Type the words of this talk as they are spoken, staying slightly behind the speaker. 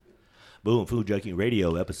Boom, Food Junkie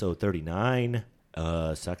Radio, episode 39,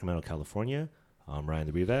 Sacramento, California. I'm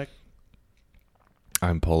Ryan the Revac.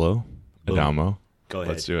 I'm Polo Adamo. Go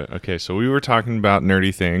ahead. Let's do it. Okay, so we were talking about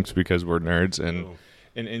nerdy things because we're nerds and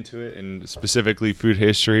into it, and specifically food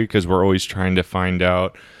history because we're always trying to find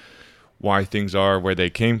out why things are where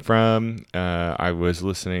they came from. I was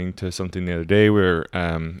listening to something the other day where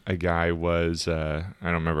a guy was, I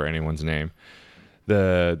don't remember anyone's name.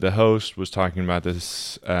 The host was talking about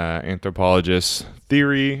this anthropologist's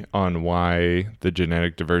theory on why the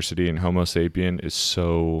genetic diversity in Homo sapien is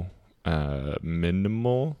so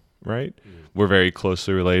minimal, right? We're very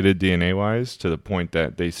closely related DNA-wise to the point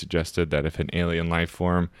that they suggested that if an alien life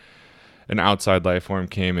form, an outside life form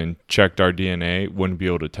came and checked our DNA, wouldn't be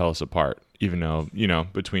able to tell us apart, even though,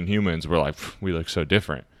 between humans, we're like, we look so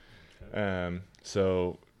different.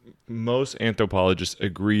 So most anthropologists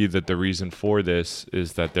agree that the reason for this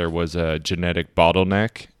is that there was a genetic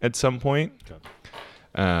bottleneck at some point.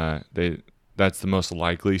 That's the most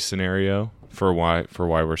likely scenario for why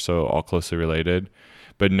we're so all closely related,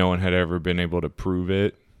 but no one had ever been able to prove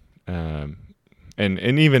it. And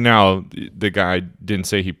even now, the guy didn't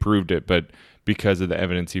say he proved it, but because of the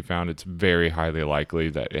evidence he found, it's very highly likely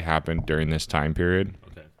that it happened during this time period.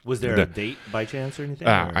 Okay. Was there a date by chance or anything?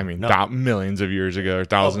 Millions of years ago, or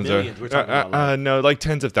thousands millions. We're of. talking about No, like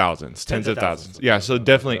tens of thousands. Tens of thousands. Yeah, so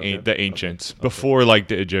definitely the ancients, before like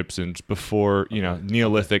the Egyptians, before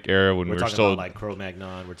Neolithic era when We're we were talking still. about like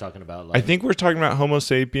Cro-Magnon. We're talking about like. I think we're talking about Homo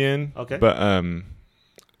sapien. Okay. But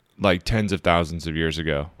like tens of thousands of years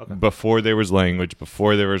ago, before there was language,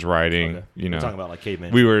 before there was writing. Okay. We're talking about like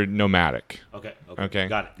cavemen. We were nomadic. Okay.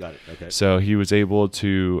 Got it. Okay. So he was able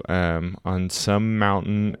to, on some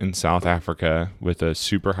mountain in South Africa with a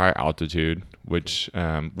super high altitude, which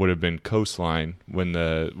would have been coastline when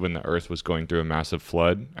the Earth was going through a massive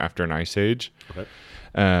flood after an ice age.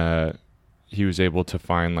 Okay. He was able to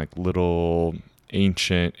find like little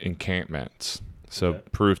ancient encampments. So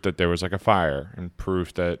proof that there was like a fire, and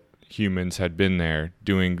proof that humans had been there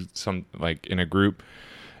doing some like in a group.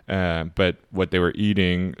 But what they were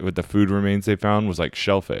eating with the food remains they found was like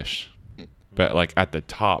shellfish, but like at the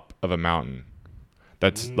top of a mountain.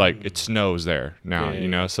 That's like it snows there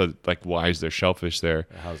now, so like why is there shellfish there?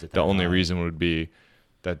 The only reason would be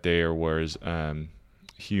that there was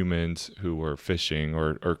humans who were fishing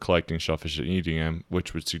or collecting shellfish and eating them,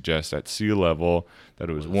 which would suggest at sea level that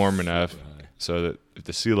it was warm enough so that if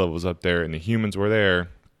the sea level was up there and the humans were there,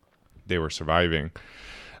 they were surviving.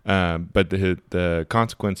 But the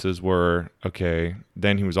consequences were,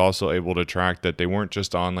 then he was also able to track that they weren't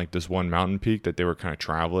just on like this one mountain peak, that they were kind of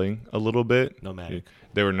traveling a little bit. Nomadic.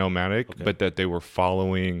 They were nomadic, but that they were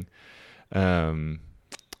following what's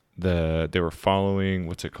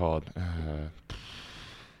it called?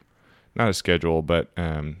 Not a schedule, but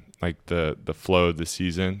like the flow of the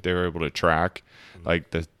season. They were able to track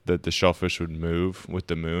like the shellfish would move with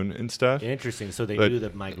the moon and stuff. Interesting. So they knew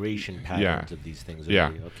the migration patterns of these things.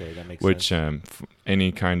 Yeah. Okay, that makes sense. Which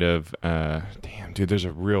any kind of damn dude, there's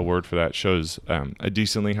a real word for that. Shows a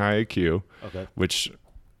decently high IQ. Okay. Which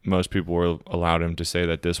most people were allowed him to say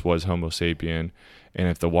that this was Homo sapien, and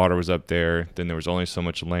if the water was up there, then there was only so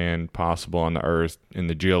much land possible on the Earth in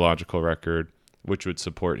the geological record, which would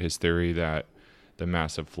support his theory that the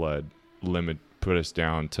massive flood put us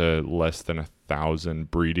down to less than 1,000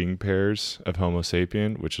 breeding pairs of Homo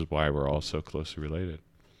sapien, which is why we're all so closely related.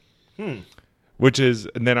 And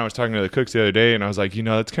then I was talking to the cooks the other day, and I was like,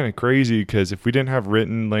 that's kind of crazy, because if we didn't have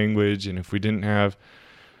written language, and if we didn't have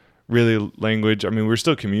really language, I mean, we're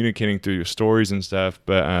still communicating through your stories and stuff,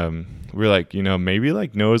 but we're like, maybe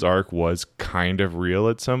like Noah's Ark was kind of real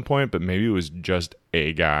at some point, but maybe it was just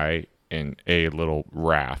a guy in a little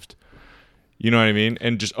raft. You know what I mean?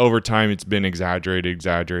 And just over time, it's been exaggerated.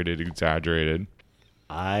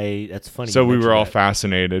 That's funny. So we were all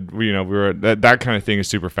fascinated. We were that kind of thing is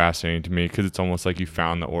super fascinating to me, because it's almost like you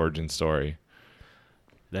found the origin story.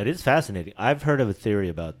 That is fascinating. I've heard of a theory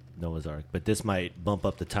about Noah's Ark, but this might bump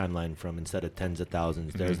up the timeline from, instead of tens of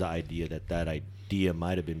thousands, there's the idea that idea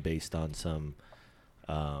might have been based on some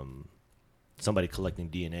somebody collecting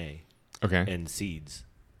DNA and seeds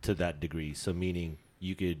to that degree. So meaning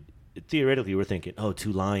you could, theoretically, we're thinking,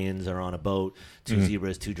 2 lions are on a boat, 2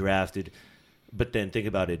 zebras, 2 giraffes, but then think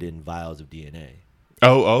about it in vials of DNA.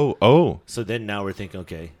 Oh. So then now we're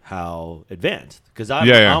thinking, how advanced? Because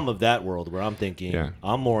I'm of that world where I'm thinking,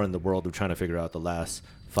 I'm more in the world of trying to figure out the last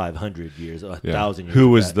 500 years, 1,000 years. Who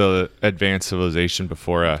was the advanced civilization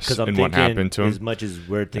before us, and what happened to them? As much as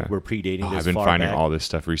we're predating this I've been far finding back, all this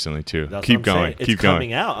stuff recently too. Keep going. It's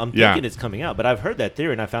coming out. I'm thinking it's coming out, but I've heard that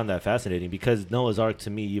theory and I found that fascinating, because Noah's Ark, to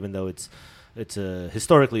me, even though it's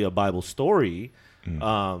historically a Bible story.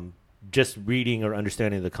 Just reading or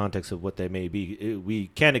understanding the context of what they may be, we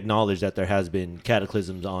can acknowledge that there has been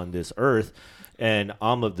cataclysms on this earth, and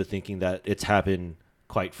I'm of the thinking that it's happened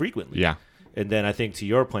quite frequently. Yeah. And then I think to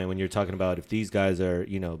your point, when you're talking about if these guys are,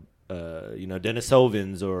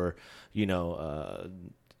 Denisovans or,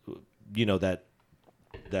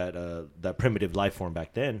 that primitive life form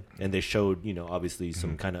back then, and they showed, obviously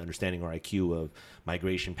some kind of understanding or IQ of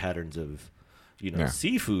migration patterns of,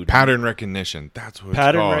 seafood. Pattern recognition. That's what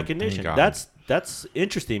pattern it's called. recognition. That's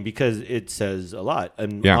interesting because it says a lot.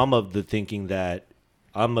 And I'm of the thinking that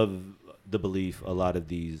I'm of the belief a lot of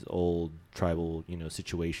these old tribal,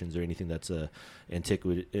 situations or anything that's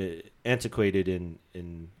antiquated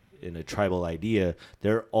in a tribal idea,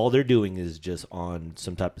 all they're doing is just on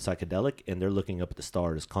some type of psychedelic, and they're looking up at the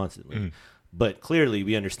stars constantly. But clearly,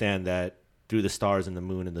 we understand that through the stars and the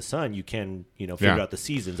moon and the sun, you can figure out the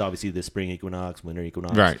seasons. Obviously, the spring equinox, winter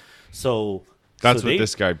equinox. Right. So that's what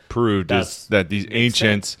this guy proved, is that these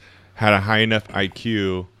ancients had a high enough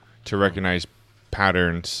IQ to recognize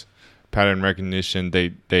patterns, pattern recognition.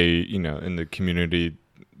 They in the community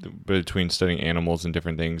between studying animals and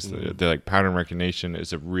different things, they're like pattern recognition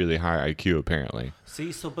is a really high IQ apparently.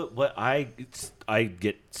 See, but what I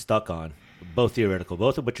get stuck on, both theoretical,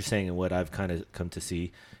 both of what you're saying and what I've kind of come to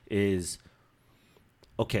see is,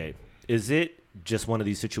 okay, is it just one of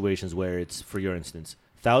these situations where it's, for your instance,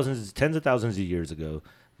 tens of thousands of years ago,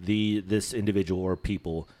 this individual or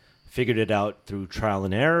people figured it out through trial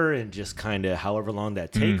and error and just kind of however long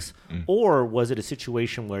that takes? Or was it a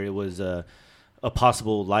situation where it was a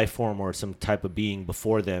possible life form or some type of being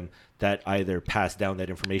before them that either passed down that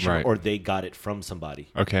information or they got it from somebody?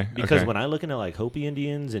 Okay. Because when I look into like Hopi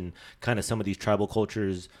Indians and kind of some of these tribal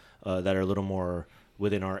cultures that are a little more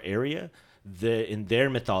within our area, in their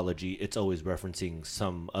mythology, it's always referencing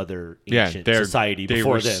some other ancient society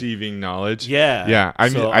before them. They're receiving knowledge. Yeah. Yeah. I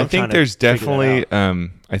mean, I think there's definitely,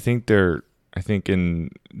 I think they're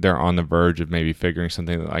on the verge of maybe figuring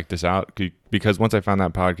something like this out, because once I found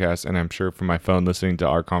that podcast, and I'm sure from my phone listening to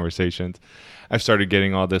our conversations, I've started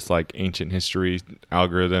getting all this like ancient history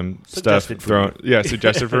algorithm suggested for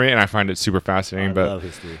me, and I find it super fascinating. I love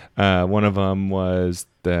history. One of them was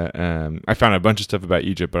that I found a bunch of stuff about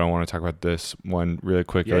Egypt, but I want to talk about this one really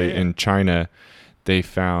quickly. Yeah. In China, they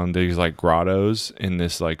found these like grottos in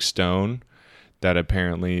this like stone that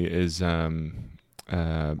apparently is kind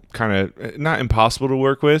of not impossible to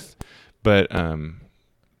work with, but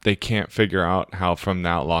they can't figure out how from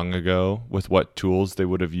that long ago with what tools they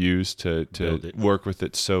would have used to work with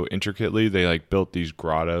it so intricately. They like built these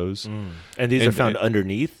grottos. And these are found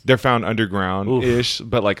underneath? They're found underground-ish,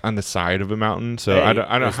 but like on the side of a mountain. So I don't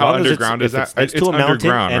know how underground is that. It's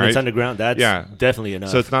underground, and it's underground. That's definitely enough.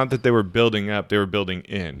 So it's not that they were building up, they were building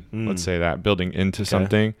in. Let's say that, building into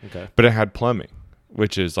something. Okay. But it had plumbing,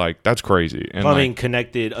 which is like, that's crazy. And plumbing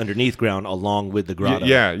connected underneath ground along with the grotto.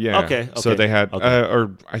 Yeah. Okay. So they had,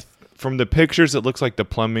 from the pictures, it looks like the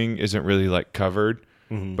plumbing isn't really like covered,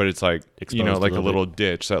 but it's like, exposed, like a little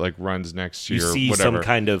ditch that like runs next to your whatever. Some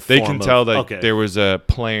kind of they can tell that there was a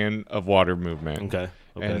plan of water movement. Okay.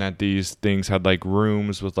 And that these things had like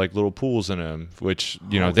rooms with like little pools in them, which,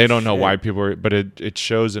 they don't know why people were, but it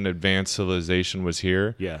shows an advanced civilization was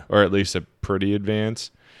here. Yeah. Or at least a pretty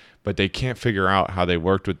advanced. But they can't figure out how they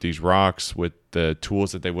worked with these rocks with the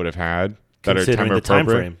tools that they would have had that are time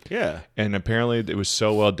appropriate. Yeah. And apparently it was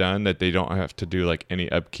so well done that they don't have to do like any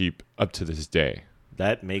upkeep up to this day.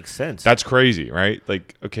 That makes sense. That's crazy, right?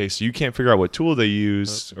 Like, okay, so you can't figure out what tool they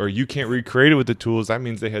used, or you can't recreate it with the tools. That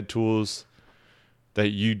means they had tools that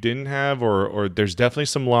you didn't have, or there's definitely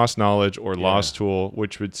some lost knowledge or lost tool,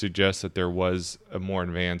 which would suggest that there was a more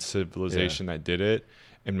advanced civilization that did it,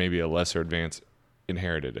 and maybe a lesser advanced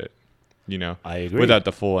inherited it. I agree. Without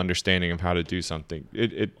the full understanding of how to do something,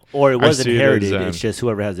 or it wasn't inherited. It's just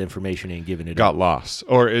whoever has the information ain't giving it got lost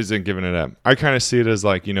or isn't giving it up. I kind of see it as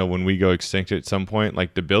like, when we go extinct at some point,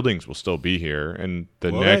 like the buildings will still be here, and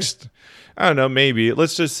the next, I don't know, maybe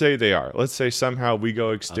let's just say they are. Let's say somehow we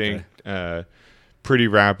go extinct pretty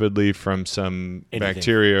rapidly from some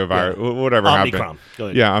bacteria or virus, whatever happened. Go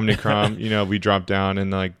ahead. Yeah, Omicron. We drop down, and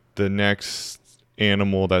like the next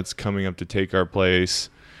animal that's coming up to take our place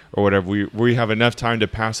or whatever, we have enough time to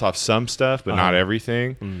pass off some stuff, but not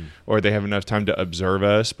everything. Or they have enough time to observe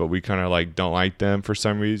us, but we kind of like don't like them for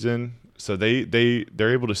some reason. So they're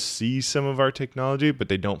able to see some of our technology, but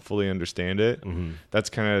they don't fully understand it. That's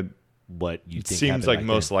kind of what you think seems like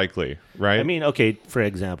most likely, right? I mean, okay, for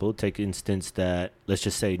example, take instance that, let's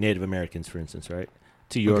just say Native Americans, for instance, right?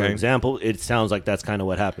 To your example, it sounds like that's kind of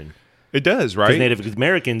what happened. It does, right? Native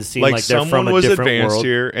Americans seem like they're from a different world. Someone was advanced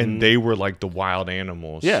here, and they were like the wild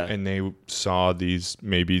animals. Yeah. And they saw this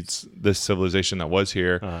civilization that was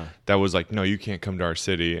here that was like, no, you can't come to our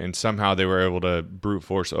city. And somehow they were able to brute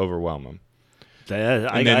force overwhelm them.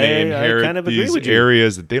 And then they inherit kind of these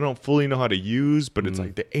areas that they don't fully know how to use, but it's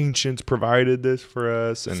like the ancients provided this for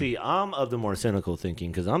us. And see, I'm of the more cynical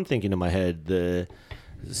thinking, because I'm thinking in my head,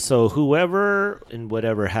 so whoever and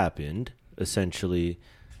whatever happened, essentially,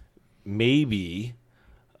 maybe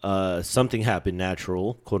something happened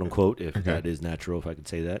natural, quote unquote, if that is natural, if I could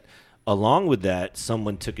say that. Along with that,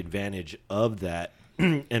 someone took advantage of that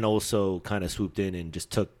and also kind of swooped in and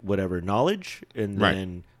just took whatever knowledge and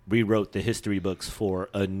then rewrote the history books for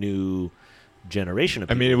a new generation of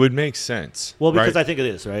people. I mean, it would make sense. Well, because I think of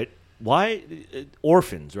this, right? Why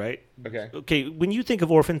orphans, right? Okay. When you think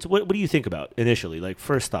of orphans, what do you think about initially? Like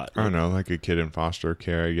first thought? I don't know, like a kid in foster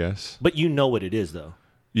care, I guess. But you know what it is, though.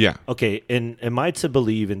 Yeah. Okay, and am I to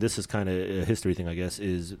believe, and this is kind of a history thing, I guess,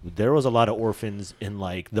 is there was a lot of orphans in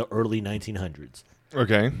like the early 1900s.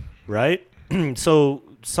 Okay. Right? So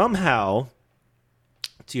somehow,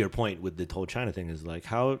 to your point with the whole China thing, is like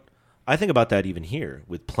how I think about that even here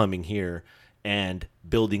with plumbing here and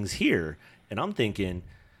buildings here. And I'm thinking,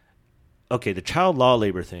 okay, the child law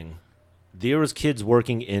labor thing, there was kids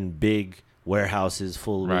working in big warehouses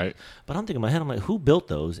full of but I'm thinking in my head, I'm like, who built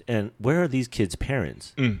those and where are these kids'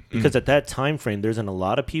 parents? Because at that time frame there's a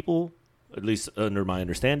lot of people, at least under my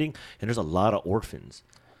understanding, and there's a lot of orphans.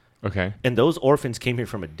 Okay. And those orphans came here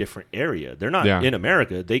from a different area. They're not in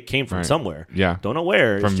America. They came from somewhere. Yeah. Don't know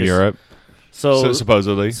where. From Europe. So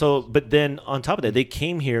supposedly. So but then on top of that, they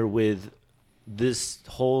came here with this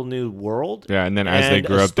whole new world. Yeah, and then as they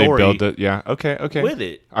grew up, they built it. Yeah, okay. With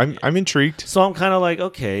it. I'm intrigued. So I'm kind of like,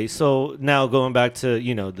 okay, so now going back to,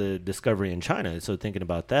 the discovery in China, so thinking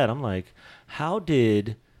about that, I'm like, who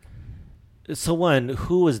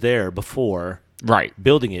was there before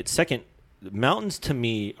building it? Second, mountains to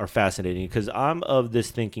me are fascinating because I'm of this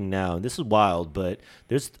thinking now, and this is wild, but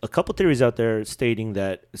there's a couple theories out there stating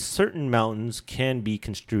that certain mountains can be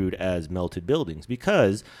construed as melted buildings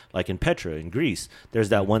because, like in Petra in Greece, there's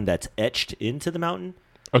that one that's etched into the mountain.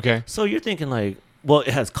 Okay. So you're thinking like, well, it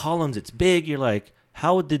has columns, it's big. You're like,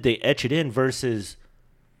 how did they etch it in versus...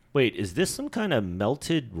 Wait, is this some kind of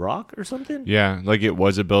melted rock or something? Yeah, like it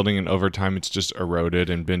was a building, and over time it's just eroded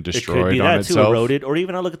and been destroyed on itself. It could be that too, eroded, or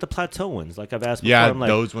even I look at the plateau ones, like I've asked before. Yeah, I'm like,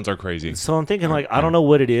 those ones are crazy. So I'm thinking, like, I don't know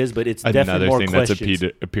what it is, but it's definitely more questions. Another thing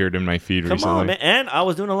that's appeared in my feed recently. Come on, man. And I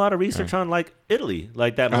was doing a lot of research on, like, Italy.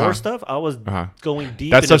 Like, that Moor stuff, I was going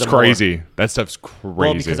deep that into stuff's crazy. That stuff's crazy.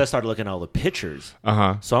 Well, because I started looking at all the pictures.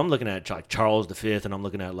 So I'm looking at, like, Charles V, and I'm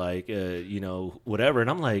looking at, like, whatever, and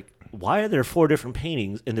I'm like, why are there 4 different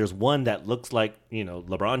paintings, and there's one that looks like,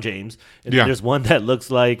 LeBron James, and then there's one that looks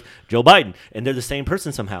like Joe Biden, and they're the same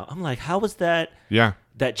person somehow. I'm like, how was that? Yeah,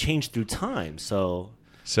 that changed through time. So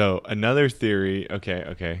another theory.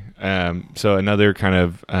 Okay. So another kind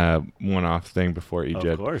of one-off thing before Egypt,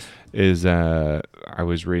 of course, is I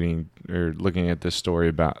was reading or looking at this story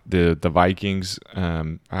about the Vikings.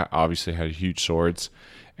 Obviously had huge swords.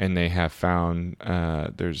 And they have found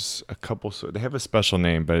there's a couple. So they have a special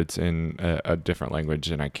name, but it's in a different language,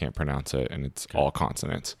 and I can't pronounce it. And it's all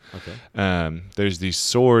consonants. Okay. There's these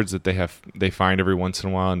swords that they find every once in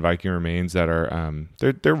a while in Viking remains that are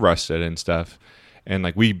they're rusted and stuff, and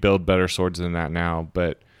like we build better swords than that now,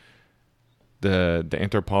 but the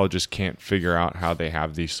anthropologists can't figure out how they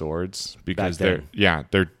have these swords because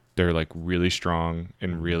they're like really strong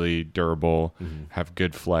and really durable, have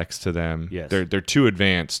good flex to them. Yes. They're too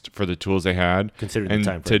advanced for the tools they had. Considering the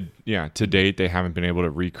time frame. To date, they haven't been able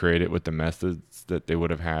to recreate it with the methods that they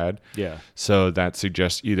would have had. Yeah. So that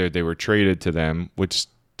suggests either they were traded to them, which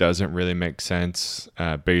doesn't really make sense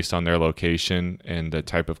based on their location and the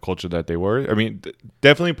type of culture that they were. I mean,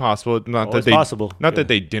 definitely possible. That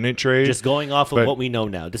they didn't trade. Just going off of what we know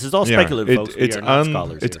now. This is all speculative, folks. We are not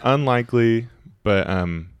scholars. It's unlikely, but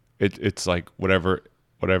it's like whatever.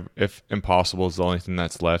 If impossible is the only thing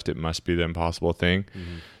that's left, it must be the impossible thing.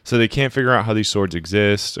 So they can't figure out how these swords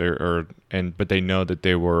exist, but they know that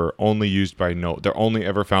they were only used by note. They're only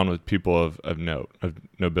ever found with people of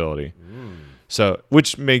nobility. So,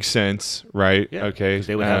 which makes sense, right? Yeah, okay,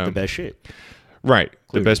 they would have the best shit. Right,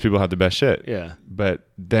 clearly. The best people have the best shit. Yeah. But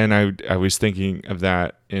then I was thinking of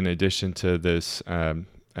that in addition to this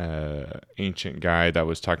ancient guy that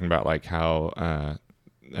was talking about like how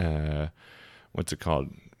what's it called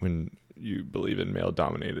when you believe in male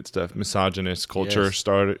dominated stuff, misogynist culture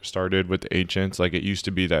started with the ancients. Like it used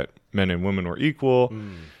to be that men and women were equal,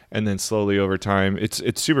 And then slowly over time, it's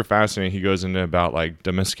super fascinating. He goes into about like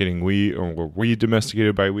domesticating wheat, or were we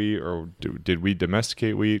domesticated by wheat, or did we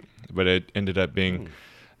domesticate wheat? But it ended up being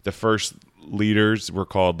the first leaders were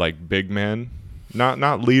called like big men,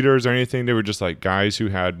 not leaders or anything. They were just like guys who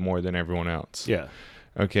had more than everyone else. Yeah.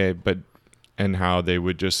 Okay, and how they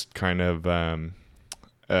would just kind of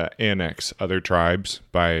annex other tribes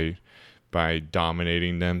by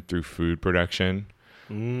dominating them through food production.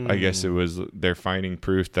 I guess they're finding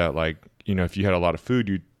proof that, like, you know, if you had a lot of food,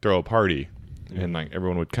 you'd throw a party and like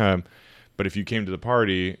everyone would come. But if you came to the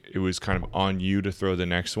party, it was kind of on you to throw the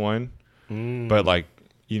next one. But like,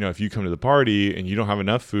 you know, if you come to the party and you don't have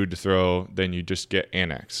enough food to throw, then you just get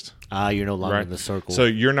annexed. You're no longer in the circle. So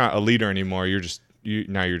you're not a leader anymore. You're just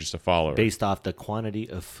a follower. Based off the quantity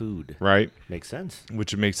of food. Right. Makes sense.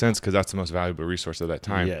 Which makes sense because that's the most valuable resource at that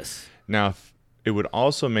time. Yes. Now, it would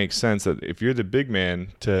also make sense that if you're the big man,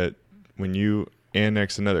 when you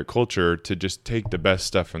annex another culture, to just take the best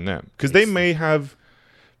stuff from them, because they may have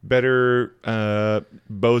better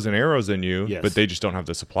bows and arrows than you, but they just don't have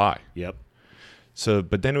the supply. Yep. So,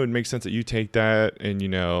 but then it would make sense that you take that, and, you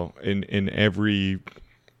know, in every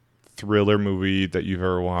thriller movie that you've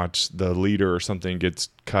ever watched, the leader or something gets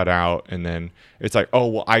cut out, and then it's like, oh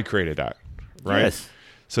well, I created that, right? Yes.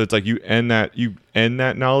 So it's like you end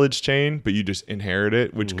that knowledge chain, but you just inherit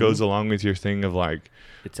it, which goes along with your thing of like,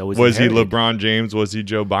 it's always was inherited. he LeBron James? Was he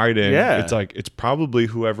Joe Biden? Yeah. It's like, it's probably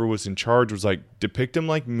whoever was in charge was like, depict him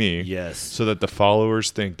like me. Yes. So that the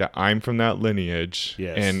followers think that I'm from that lineage.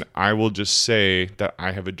 Yes. And I will just say that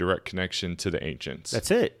I have a direct connection to the ancients.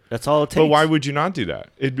 That's it. That's all it takes. But why would you not do that?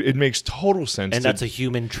 It makes total sense. And that's a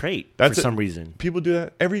human trait for some reason. People do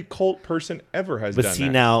that. Every cult person ever has done that. But see,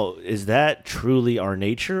 now, is that truly our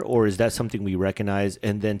nature, or is that something we recognize?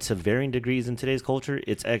 And then to varying degrees in today's culture,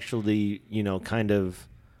 it's actually, you know, kind of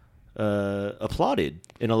applauded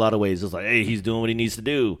in a lot of ways. It's like, hey, he's doing what he needs to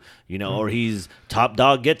do, you know, or he's top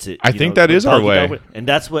dog gets it. I think that is our way. And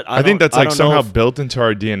that's what I think that's like somehow built into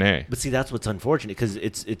our DNA. But see, that's what's unfortunate, because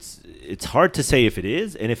it's hard to say if it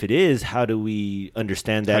is, and if it is, how do we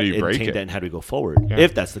understand that and change that, and how do we go forward? Yeah.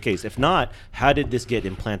 If that's the case. If not, how did this get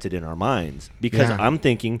implanted in our minds? Because I'm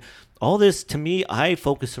thinking, all this, to me, I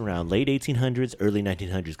focus around late 1800s, early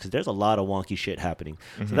 1900s, because there's a lot of wonky shit happening.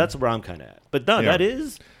 So that's where I'm kind of at. But no, that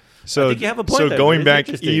is... So, I think you have a point there. Going back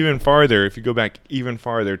even farther, if you go back even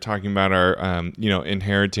farther, talking about our, you know,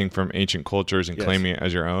 inheriting from ancient cultures and claiming it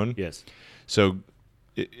as your own. Yes. So,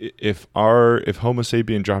 if Homo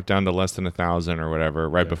sapien dropped down to less than 1,000 or whatever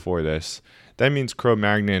before this, that means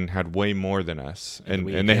Cro-Magnon had way more than us,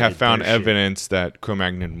 and they have found evidence that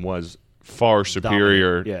Cro-Magnon was far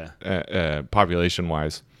superior, population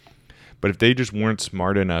wise. But if they just weren't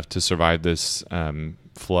smart enough to survive this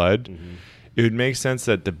flood. It would make sense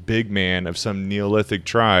that the big man of some Neolithic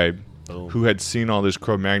tribe who had seen all this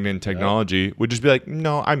Cro-Magnon technology would just be like,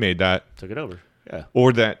 no, I made that. Took it over. Yeah.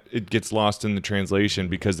 Or that it gets lost in the translation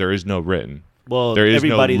because there is no written. Well, there is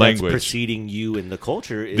everybody no that's language preceding you in the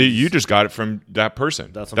culture is... You just got it from that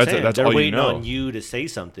person. That's what I'm saying. That's They're all waiting you know. on you to say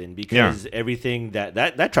something, because everything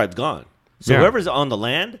that tribe's gone. So whoever's on the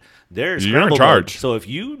land, they're in charge. So if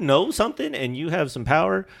you know something and you have some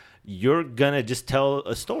power, you're gonna just tell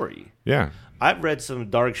a story. Yeah. I've read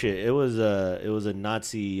some dark shit. It was a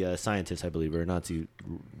Nazi scientist, I believe, or a Nazi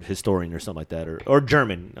historian or something like that, or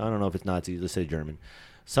German. I don't know if it's Nazi. Let's say German.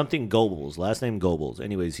 Something Goebbels, last name Goebbels.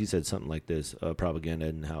 Anyways, he said something like this: propaganda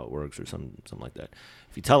and how it works, or something like that.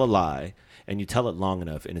 If you tell a lie and you tell it long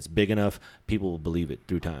enough and it's big enough, people will believe it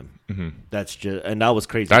through time. Mm-hmm. That's just, and that was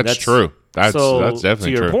crazy. That's true. That's definitely true. To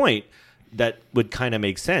your true. point, that would kind of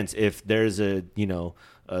make sense if there's a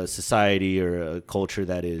society or a culture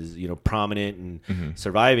that is, prominent and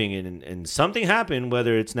surviving, and something happened,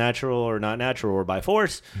 whether it's natural or not natural or by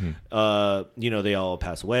force, they all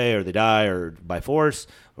pass away or they die or by force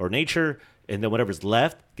or nature, and then whatever's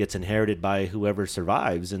left gets inherited by whoever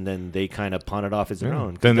survives, and then they kind of pawn it off as their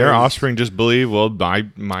own. Then their offspring just believe, well,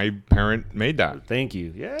 my parent made that. Thank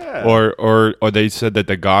you. Yeah. Or they said that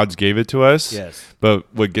the gods gave it to us. Yes.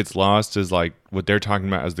 But what gets lost is like what they're talking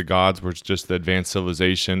about as the gods was just the advanced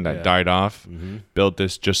civilization that died off, built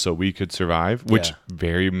this just so we could survive, which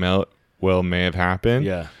very well may have happened.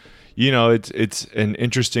 Yeah. It's an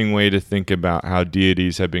interesting way to think about how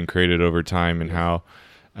deities have been created over time, and how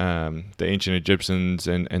the ancient Egyptians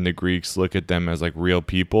and the Greeks look at them as like real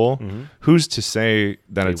people. Mm-hmm. Who's to say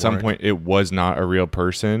that at some point it was not a real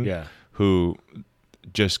person who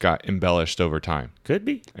just got embellished over time? Could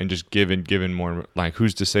be. And just given more, like,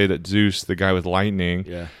 who's to say that Zeus, the guy with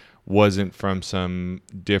lightning, wasn't from some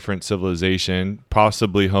different civilization,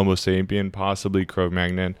 possibly Homo sapien, possibly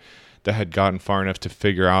Cro-Magnon, that had gotten far enough to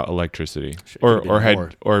figure out electricity,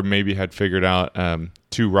 or maybe had figured out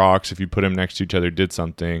two rocks, if you put them next to each other, did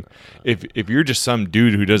something. If you're just some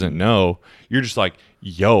dude who doesn't know, you're just like,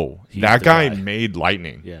 yo, that guy made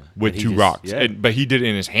lightning with two rocks, but he did it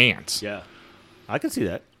in his hands. Yeah, I can see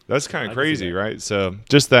that. That's kind of crazy, right? So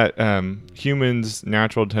just that humans'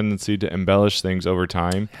 natural tendency to embellish things over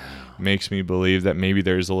time makes me believe that maybe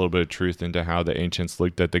there's a little bit of truth into how the ancients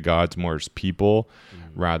looked at the gods more as people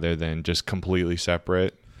rather than just completely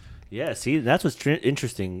separate. Yeah, see, that's what's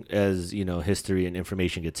interesting as, history and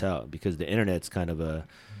information gets out, because the internet's kind of a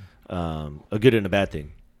good and a bad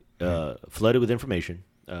thing. Flooded with information.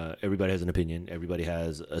 Everybody has an opinion. Everybody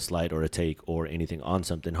has a slide or a take or anything on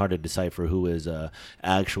something. Hard to decipher who is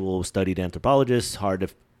actual studied anthropologists. Hard to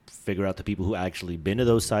figure out the people who actually been to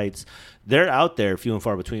those sites. They're out there, few and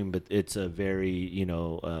far between, but it's a very,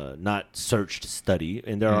 not searched study.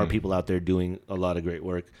 And there are people out there doing a lot of great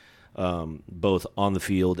work, both on the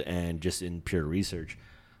field and just in pure research.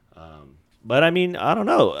 But I mean, I don't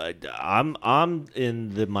know. I'm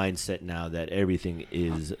in the mindset now that everything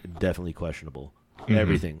is definitely questionable.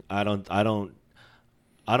 Everything. I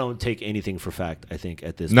don't take anything for fact, I think,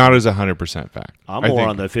 at this Not point. as 100% fact. I'm more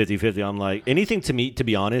on the 50-50. I'm like, anything to me, to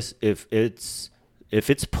be honest, if it's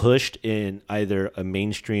pushed in either a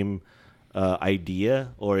mainstream idea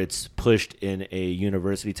or it's pushed in a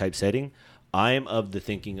university type setting, I'm of the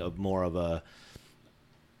thinking of more of a,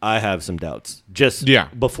 I have some doubts. Just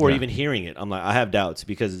before even hearing it, I'm like, I have doubts,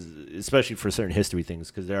 because especially for certain history things,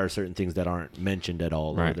 because there are certain things that aren't mentioned at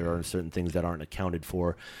all, or there are certain things that aren't accounted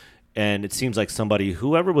for. And it seems like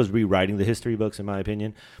whoever was rewriting the history books, in my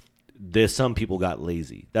opinion, some people got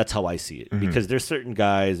lazy. That's how I see it. Because there's certain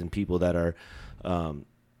guys and people that are, kind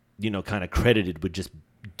of credited with just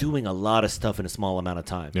doing a lot of stuff in a small amount of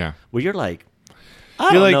time. Yeah. Where you're like,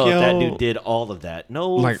 I don't know if that dude did all of that.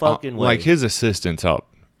 No fucking way. Like his assistants help.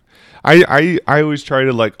 I always try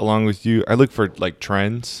to, like, along with you, I look for, like,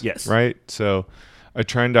 trends. Yes. Right? So a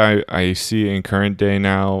trend I see in current day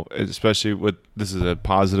now, especially with, this is a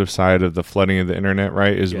positive side of the flooding of the internet,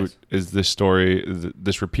 right? Is this story,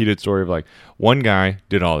 this repeated story of, like, one guy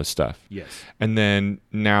did all this stuff. Yes. And then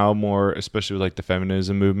now more, especially with, like, the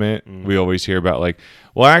feminism movement, we always hear about, like,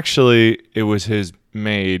 well, actually, it was his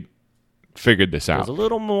maid figured this out. There's a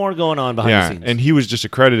little more going on behind the scenes. And he was just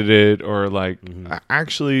accredited, or like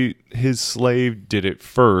actually his slave did it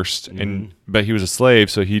first, but he was a slave,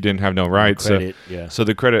 so he didn't have no rights. So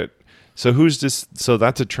the credit. So who's this? So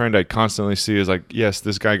that's a trend I constantly see, is like, yes,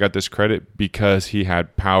 this guy got this credit because he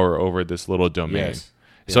had power over this little domain. Yes.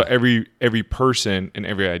 So every person and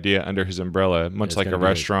every idea under his umbrella, much like a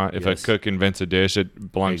restaurant, if a cook invents a dish,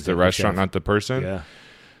 it belongs to the restaurant, not the person. Yeah.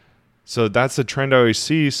 So that's the trend I always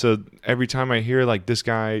see. So every time I hear, like, this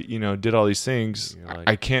guy, did all these things,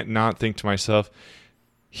 I can't not think to myself,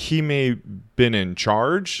 he may have been in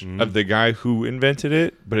charge of the guy who invented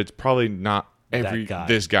it, but it's probably not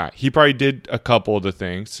this guy. He probably did a couple of the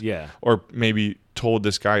things. Yeah. Or maybe told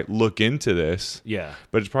this guy, look into this. Yeah.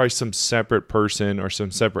 But it's probably some separate person or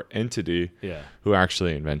some separate entity who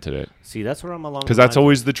actually invented it. See, that's where I'm along. Because that's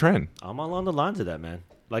always the trend. I'm along the lines of that, man.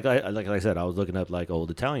 Like I said, I was looking up, like, old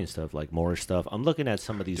Italian stuff, like Moorish stuff. I'm looking at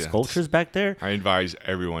some of these sculptures back there. I advise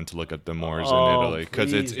everyone to look at the Moors in Italy,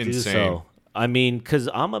 because it's insane. So. I mean, because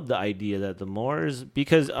I'm of the idea that the Moors,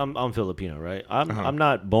 because I'm Filipino, right? I'm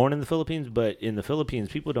not born in the Philippines, but in the Philippines,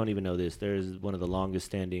 people don't even know this. There's one of the longest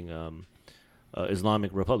standing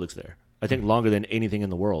Islamic republics there. I think longer than anything in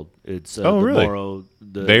the world. It's really? The Moro.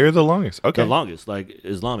 They're the longest. Okay, the longest, like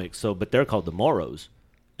Islamic. So, but they're called the Moros.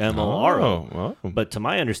 M-O-R-O. Oh. But to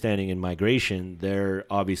my understanding, in migration, they're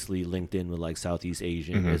obviously linked in with, like, Southeast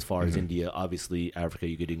Asian, as far as India, obviously Africa,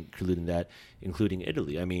 you could include in that, including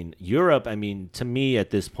Italy. I mean, Europe, to me at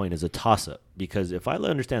this point is a toss-up, because if I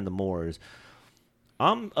understand the Moors,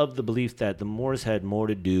 I'm of the belief that the Moors had more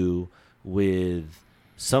to do with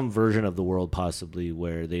some version of the world, possibly,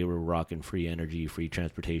 where they were rocking free energy, free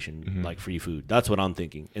transportation, like free food. That's what I'm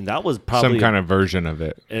thinking. And that was probably some kind of version of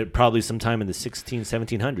it. Probably sometime in the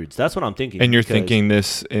 1700s. That's what I'm thinking. And you're thinking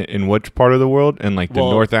this in which part of the world? In, like, the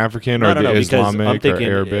North African or the Islamic I'm thinking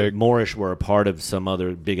or Arabic? Moorish were a part of some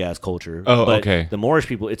other big-ass culture. Oh, but okay. The Moorish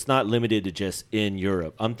people, it's not limited to just in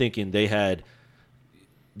Europe. I'm thinking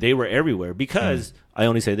they were everywhere, because I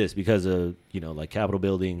only say this because of, like, Capitol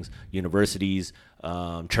buildings, universities,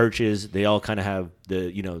 churches. They all kind of have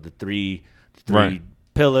the three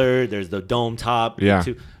pillar. There's the dome top. Yeah,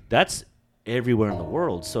 that's everywhere in the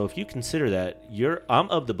world. So if you consider that, I'm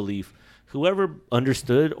of the belief whoever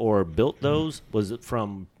understood or built those was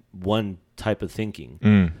from one type of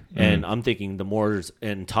thinking. And I'm thinking the Moors,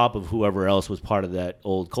 and top of whoever else was part of that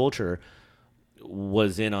old culture,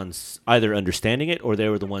 was in on either understanding it, or they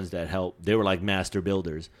were the ones that helped. They were like master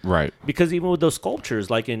builders, right? Because even with those sculptures,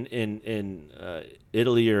 like in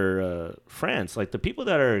Italy or France, like the people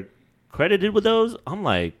that are credited with those, I'm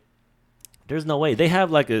like, there's no way. They have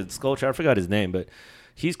like a sculpture, I forgot his name, but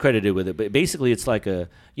he's credited with it. But basically, it's like a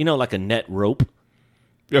like a net rope.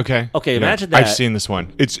 Okay. Imagine that. I've seen this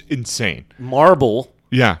one. It's insane. Marble.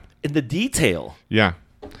 Yeah. In the detail. Yeah.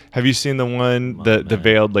 Have you seen the one, the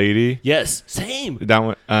veiled lady? Yes. Same. That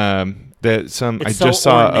one. I just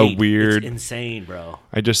saw ornate. a weird. It's insane, bro.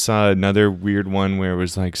 I just saw another weird one where it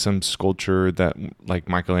was like some sculpture that like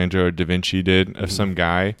Michelangelo or Da Vinci did of some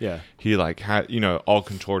guy. Yeah. He like had all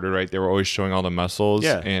contorted, right? They were always showing all the muscles.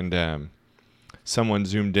 Yeah. And someone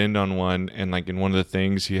zoomed in on one, and like in one of the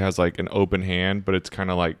things he has like an open hand, but it's kind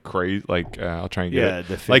of like crazy. Like I'll try and get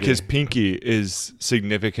it. Like his pinky is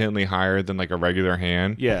significantly higher than like a regular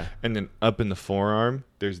hand. Yeah. And then up in the forearm,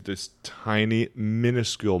 there's this tiny,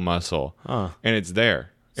 minuscule muscle, and it's there,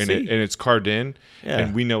 and it's carved in. Yeah.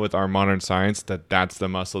 And we know with our modern science that that's the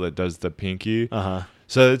muscle that does the pinky. Uh-huh.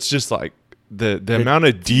 So it's just like the amount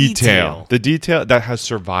of detail, the detail that has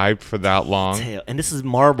survived for that long. And this is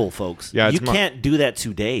marble, folks. Yeah, you can't do that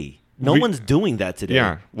today. No one's doing that today.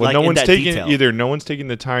 Yeah. Well, like, no one's taking either. No one's taking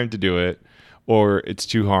the time to do it, or it's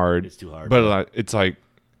too hard. It's too hard. But it's like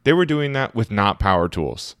they were doing that with not power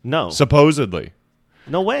tools. No. Supposedly.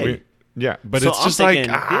 No way. Yeah, but So it's I'm just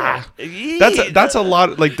thinking, that's a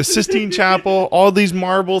lot. Like the Sistine Chapel, all these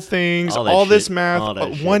marble things, all this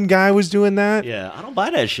math. One guy was doing that. Yeah, I don't buy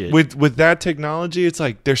that shit. With that technology, it's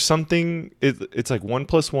like there's something. It's like 1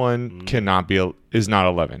 + 1 is not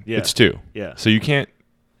 11. Yeah. It's 2. Yeah. So you can't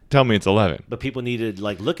tell me it's 11. But people need to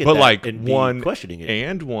like look at but that like and one be questioning it.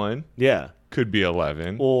 And 1 could be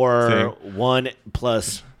 11. Or 1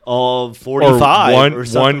 plus all 45 or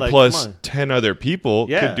something. 1 plus 10 other people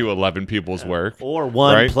could do 11 people's work. Or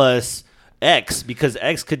 1 plus X, because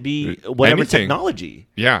X could be whatever technology.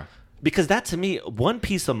 Yeah. Because that, to me, one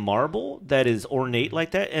piece of marble that is ornate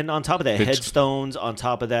like that, and on top of that, headstones, on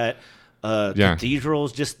top of that,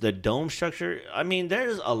 cathedrals, just the dome structure. I mean,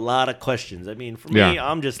 there's a lot of questions. I mean, for me,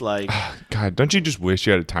 I'm just like, God, don't you just wish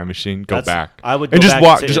you had a time machine? Go back. I would and go just back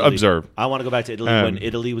walk, to just Italy. observe. I want to go back to Italy when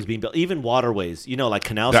Italy was being built. Even waterways, like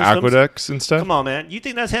canal the systems, aqueducts and stuff. Come on, man. You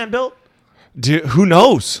think that's hand built? Who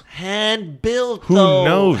knows? Hand built. Who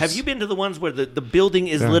knows? Have you been to the ones where the building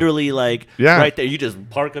is literally like right there? You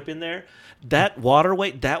just park up in there. That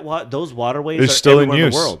waterway, those waterways are still everywhere in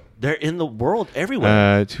use. The world. They're in the world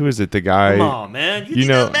everywhere. Who is it? The guy. Come on, man.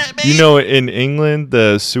 In England,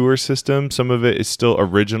 the sewer system, some of it is still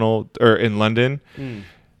original, or in London,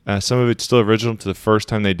 some of it's still original to the first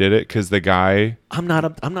time they did it, because the guy. I'm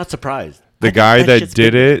not surprised. The guy that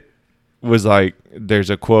did it was like, there's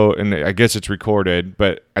a quote, and I guess it's recorded,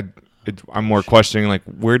 but I'm more questioning, like,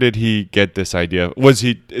 where did he get this idea?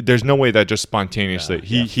 There's no way that just spontaneously.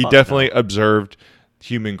 He definitely observed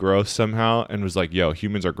human growth somehow and was like, yo,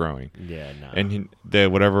 humans are growing. Yeah, no. And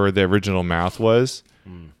whatever the original math was,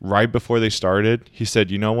 right before they started, he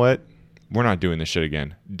said, you know what? We're not doing this shit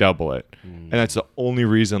again. Double it. And that's the only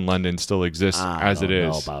reason London still exists as it is. I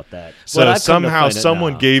don't know about that. So somehow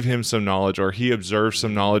someone gave him some knowledge, or he observed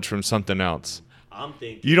some knowledge from something else. I'm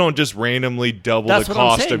thinking, you don't just randomly double the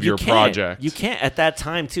cost of your project. You can't at that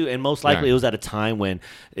time too, and most likely it was at a time when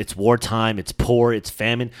it's wartime, it's poor, it's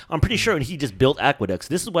famine. I'm pretty sure when he just built aqueducts.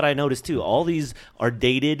 This is what I noticed too. All these are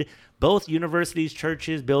dated. Both universities,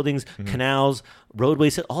 churches, buildings, canals,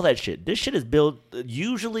 roadways, all that shit. This shit is built.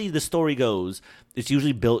 Usually, the story goes, it's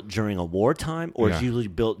usually built during a wartime, or it's usually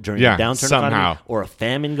built during a downturn economy, or a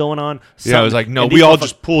famine going on. Yeah, it was like, no, we all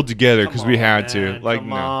just pulled together because we had to. Like,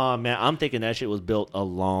 come on, man. I'm thinking that shit was built a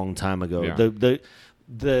long time ago. Yeah.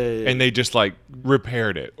 And they just like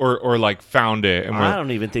repaired it or like found it. And I don't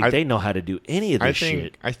even think they know how to do any of this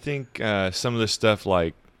shit. I think some of the stuff,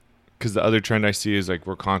 like, because the other trend I see is like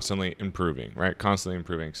we're constantly improving, right? Constantly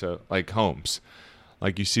improving. So like homes,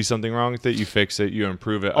 like you see something wrong with it, you fix it, you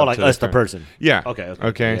improve it. Oh, like us, the person. Yeah. Okay.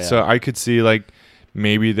 Yeah. So I could see like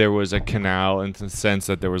maybe there was a canal in the sense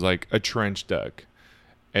that there was like a trench dug,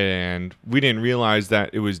 and we didn't realize that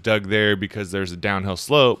it was dug there because there's a downhill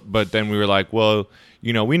slope. But then we were like, well,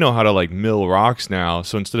 we know how to like mill rocks now.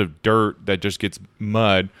 So instead of dirt that just gets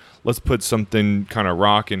mud, let's put something kind of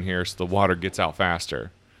rock in here so the water gets out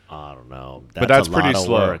faster. I don't know. But that's pretty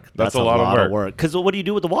slow. That's a lot of work. Because what do you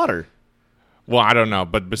do with the water? Well, I don't know,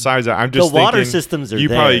 but besides that, I'm just the water thinking systems are you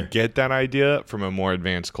there. probably get that idea from a more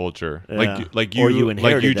advanced culture, Yeah. like you, Or you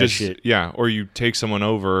inherited like you that just shit. yeah, or you take someone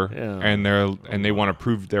over and they want to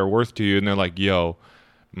prove their worth to you, and they're like, "Yo,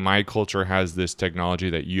 my culture has this technology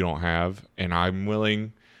that you don't have, and I'm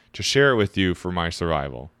willing to share it with you for my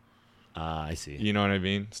survival." I see. You know what I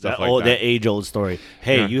mean? Stuff that, like that. that age-old story.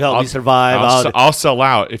 Hey, Yeah. you help me survive. I'll sell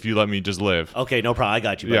out if you let me just live. Okay, no problem. I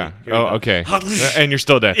got you, buddy. Yeah. Here we go. Okay. And you're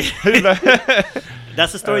still dead.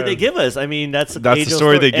 That's the story they give us. I mean, that's the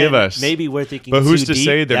story they give and us. Maybe we're thinking. But who's too to deep.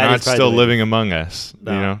 say they're That not is probably still the way. living among us?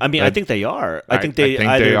 No. You know. I mean, I think they are. I think they think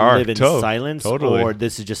either they are. live in silence Totally. or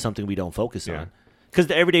this is just something we don't focus on. Because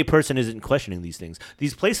the everyday person isn't questioning these things.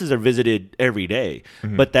 These places are visited every day.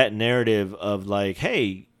 Mm-hmm. But that narrative of like,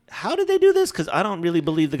 hey, how did they do this? Because I don't really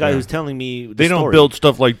believe the guy who's telling me the They don't story. build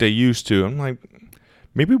stuff like they used to. I'm like,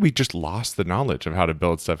 maybe we just lost the knowledge of how to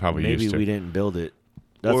build stuff how we Maybe used to. we didn't build it.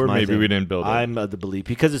 That's Or my maybe thing. we didn't build it. I'm of the belief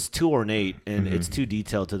because it's too ornate and it's too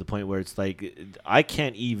detailed to the point where it's like I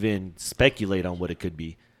can't even speculate on what it could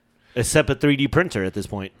be, except a 3D printer at this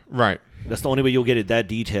point. Right. That's the only way you'll get it that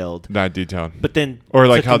detailed. That detailed. But then, Or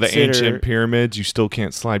like to how the consider- ancient pyramids, you still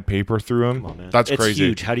can't slide paper through them. Come on, man. That's it's crazy.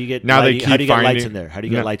 huge. How do you get Now they lighting- how do you keep get lights finding- in there? How do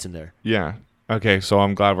you get No. lights in there? Yeah. Okay, so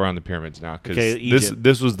I'm glad we're on the pyramids now because Okay, this Egypt.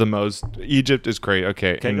 this was the most. Egypt is great.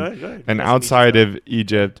 Okay, Okay, and, go ahead. and Got some outside Egypt of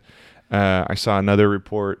Egypt, I saw another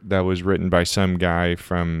report that was written by some guy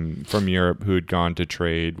from Europe who had gone to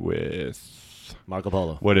trade with Marco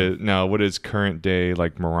Polo. what is current day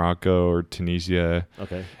like Morocco or Tunisia.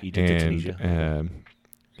 Okay, Egypt and Tunisia. And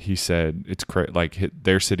he said it's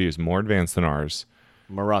their city is more advanced than ours.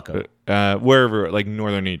 Morocco. Wherever, like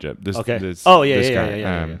northern Egypt. Okay. This Oh, yeah, this yeah, guy.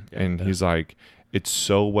 yeah. And he's like, it's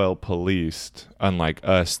so well policed, unlike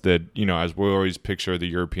us, that as we always picture the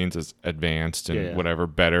Europeans as advanced and whatever,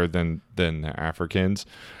 better than the Africans.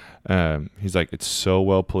 He's like, it's so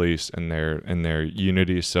well policed, and their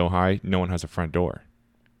unity is so high. No one has a front door.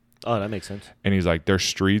 Oh, that makes sense. And he's like, their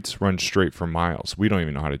streets run straight for miles. We don't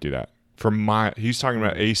even know how to do that. He's talking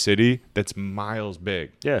about a city that's miles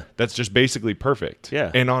big. Yeah. That's just basically perfect.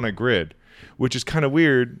 Yeah. And on a grid, which is kind of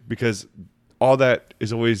weird because all that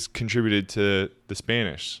is always contributed to the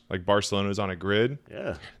Spanish. Like Barcelona is on a grid.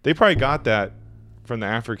 Yeah. They probably got that from the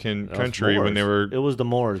African country when they were. It was the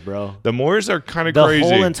Moors, bro. The Moors are kind of The crazy.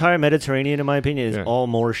 whole entire Mediterranean, in my opinion, is all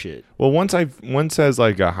Moor shit. Well, once as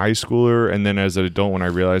like a high schooler, and then as an adult, when I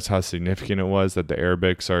realized how significant it was that the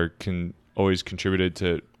Arabics always contributed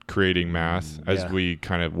to creating math as we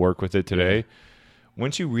kind of work with it today.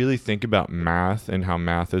 Once you really think about math and how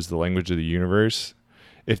math is the language of the universe,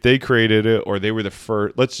 if they created it or they were the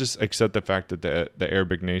first, let's just accept the fact that the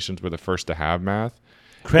Arabic nations were the first to have math.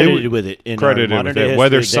 Credited with it in credited modern with day it,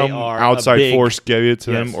 whether history, some outside force gave it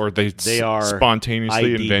to them or they are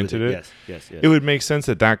spontaneously ID'd invented with it. Yes. It would make sense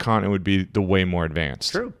that continent would be the way more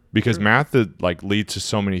advanced. True. Because math leads to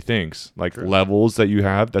so many things, like levels that you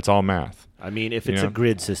have. That's all math. I mean, if it's a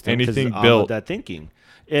grid system, anything I'm built of that thinking.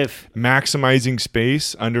 If maximizing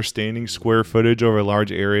space, understanding square footage over a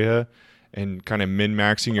large area, and kind of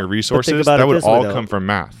min-maxing your resources, that would all come from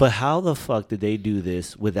math. But how the fuck did they do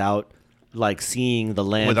this without seeing the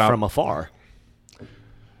land from afar?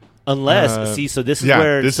 Unless so this is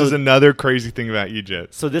where this is another crazy thing about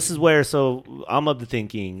Egypt. So this is where I'm of the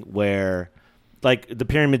thinking where like the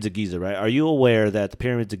pyramids of Giza, right? Are you aware that the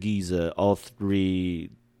pyramids of Giza, all three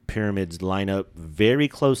pyramids line up very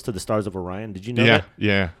close to the stars of Orion? Did you know that?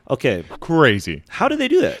 Yeah. Okay. Crazy. How did they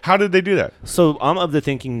do that? How did they do that? So I'm of the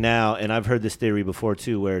thinking now, and I've heard this theory before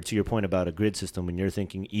too, where to your point about a grid system, when you're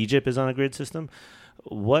thinking Egypt is on a grid system,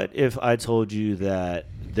 what if I told you that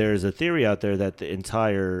there's a theory out there that the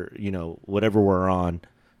entire, whatever we're on,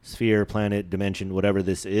 sphere, planet, dimension, whatever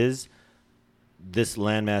this is, this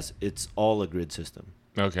landmass, it's all a grid system.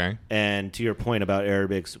 Okay. And to your point about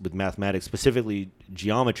Arabics with mathematics, specifically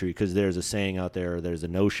geometry, because there's a saying out there, there's a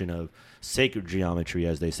notion of sacred geometry,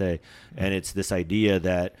 as they say. And it's this idea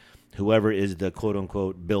that whoever is the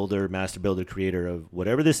quote-unquote builder, master builder, creator of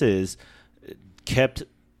whatever this is, kept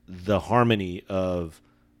the harmony of,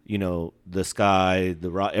 the sky, the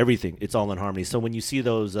rock, everything. It's all in harmony. So when you see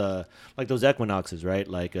those, like those equinoxes, right?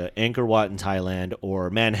 Like Angkor Wat in Thailand or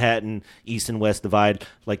Manhattan, East and West divide,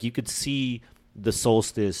 like you could see the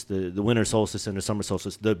solstice, the winter solstice and the summer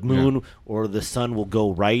solstice, the moon or the sun will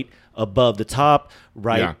go right above the top,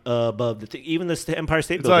 right above the even the Empire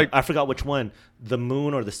State Building. I forgot which one. The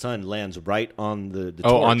moon or the sun lands right on the torch.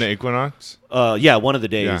 On the equinox? One of the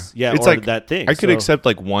days. Yeah, it's or like that thing. I could accept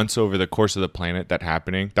like once over the course of the planet that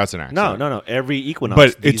happening. That's an accident. No. Every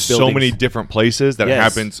equinox. But it's so many different places that it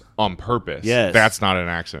happens on purpose. Yes. That's not an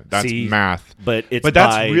accident. That's math. But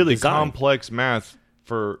that's really design. Complex math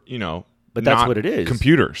for, But that's what it is.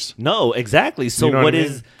 Computers. No, exactly. So what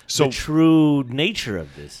is the true nature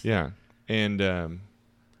of this? Yeah. And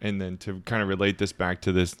then to kind of relate this back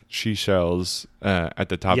to this seashells at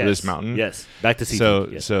the top of this mountain. Yes. Back to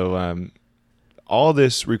seafood. So all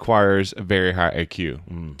this requires a very high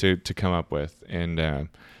IQ to come up with. And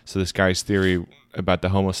so this guy's theory about the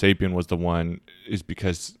Homo sapien is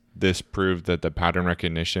because this proved that the pattern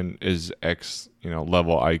recognition is X,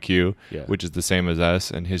 level IQ, which is the same as us.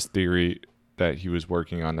 And his theory that he was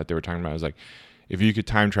working on that they were talking about was like, if you could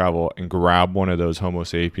time travel and grab one of those Homo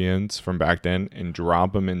sapiens from back then and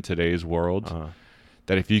drop them in today's world,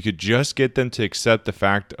 that if you could just get them to accept the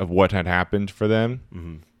fact of what had happened for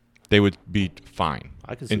them, they would be fine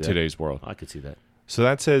today's world. I could see that. So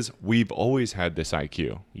that says we've always had this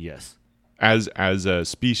IQ. Yes. As a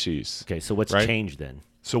species. Okay, so what's changed then?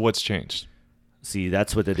 So what's changed? See,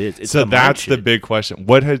 that's what it is. It's that's the big question.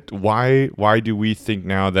 Why do we think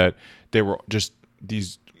now that they were just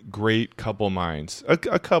these great couple minds? A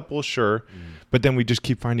couple, sure, but then we just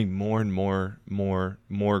keep finding more and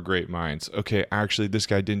more great minds. Okay, actually, this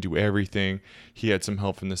guy didn't do everything. He had some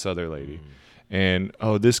help from this other lady, and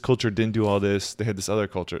this culture didn't do all this. They had this other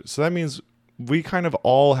culture. So that means we kind of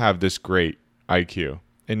all have this great IQ,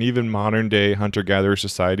 and even modern day hunter-gatherer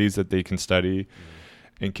societies that they can study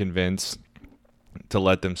and convince to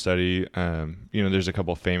let them study. There's a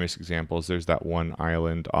couple of famous examples. There's that one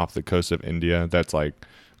island off the coast of India that's like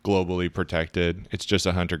globally protected. It's just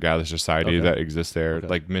a hunter-gatherer society that exists there. Okay.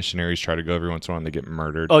 Like missionaries try to go every once in a while and they get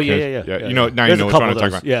murdered. Oh, yeah. Now you know which one I'm talking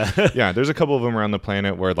about. Yeah. Yeah, there's a couple of them around the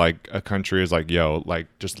planet where like a country is like,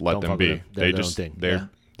 just let them be.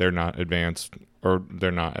 They're not advanced, or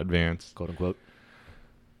they're not advanced. Quote unquote.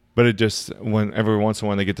 But it just, when every once in a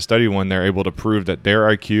while they get to study one, they're able to prove that their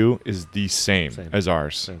IQ is the same as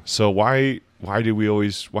ours. Same. So why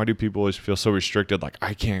do people always feel so restricted? Like,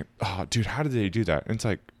 I can't, dude, how did they do that? And it's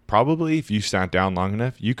like, probably if you sat down long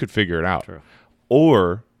enough, you could figure it out. True.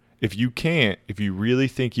 Or if you really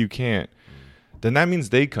think you can't, then that means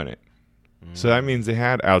they couldn't. So that means they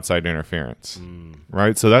had outside interference,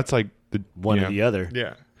 right? So that's like one or the other.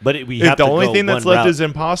 Yeah. But if the only thing that's left is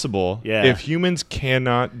impossible, if humans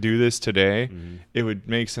cannot do this today, it would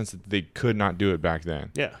make sense that they could not do it back then.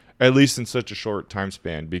 Yeah. At least in such a short time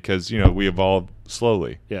span, because, we evolved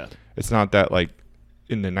slowly. Yeah. It's not that like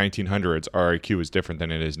in the 1900s, our IQ is different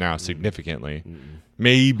than it is now significantly.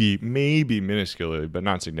 Maybe minusculely, but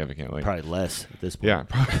not significantly. Probably less at this point.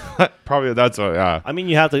 Yeah, probably that's what, I mean,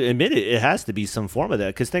 you have to admit it. It has to be some form of that.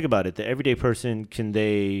 Because think about it. The everyday person, can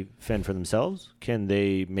they fend for themselves? Can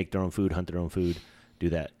they make their own food, hunt their own food, do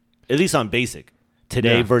that? At least on basic.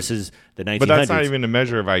 Today versus the 1900s. But that's not even a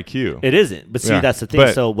measure of IQ. It isn't. But see, that's the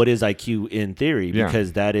thing. So what is IQ in theory?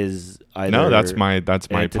 Because that is either... No, that's my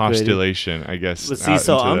postulation, I guess. But see,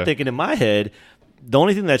 so I'm thinking in my head, the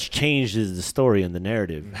only thing that's changed is the story and the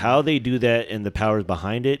narrative. How they do that and the powers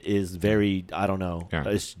behind it is very, I don't know. Yeah.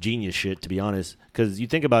 It's genius shit, to be honest. Because you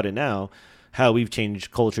think about it now, how we've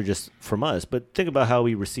changed culture just from us. But think about how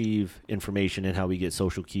we receive information and how we get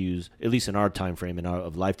social cues, at least in our time frame and our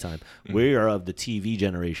lifetime. We are of the TV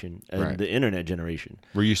generation and the internet generation.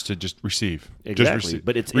 We're used to just receive. Exactly.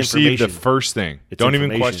 But it's receive the first thing. Don't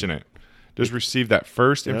even question it. Just receive that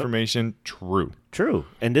first information. True.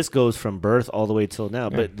 And this goes from birth all the way till now.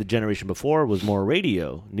 Yeah. But the generation before was more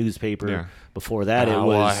radio, newspaper. Yeah. Before that, it was...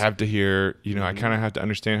 Well, I have to hear, I kind of have to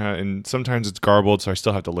understand how... And sometimes it's garbled, so I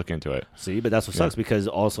still have to look into it. See, but that's what sucks, because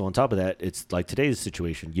also on top of that, it's like today's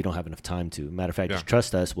situation. You don't have enough time to. Matter of fact, just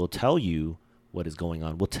trust us. We'll tell you what is going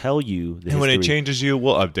on. We'll tell you the history. When it changes you,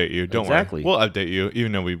 we'll update you. Don't worry. We'll update you,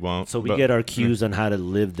 even though we won't. So we get our cues on how to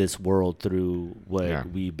live this world through what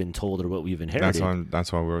we've been told or what we've inherited.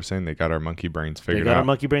 That's why we were saying they got our monkey brains figured out. They got our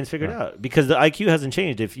monkey brains figured out. Because the IQ hasn't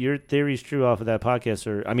changed. If your theory is true off of that podcast,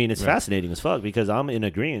 it's fascinating as fuck, because I'm in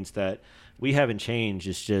agreement that we haven't changed.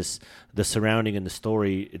 It's just the surrounding and the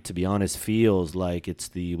story, to be honest, feels like it's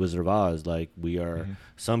the Wizard of Oz. Like we are,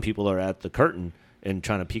 some people are at the curtain and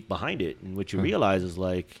trying to peek behind it, and what you realize is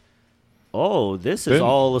like, this is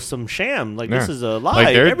all some sham. Like this is a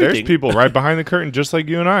lie. Like there's people right behind the curtain, just like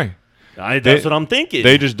you and I. That's what I'm thinking.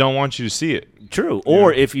 They just don't want you to see it. True.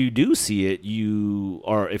 Or if you do see it,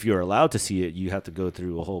 if you're allowed to see it, you have to go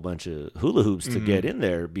through a whole bunch of hula hoops to get in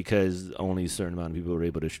there, because only a certain amount of people are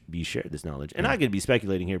able to be shared this knowledge. And I could be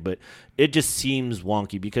speculating here, but it just seems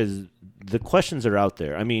wonky because the questions are out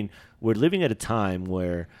there. I mean, we're living at a time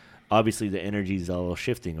where obviously the energy is all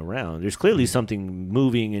shifting around. There's clearly something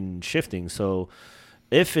moving and shifting. So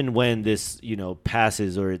if and when this,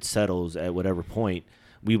 passes or it settles at whatever point,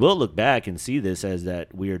 we will look back and see this as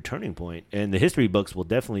that weird turning point. And the history books will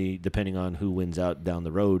definitely, depending on who wins out down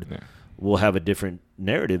the road, will have a different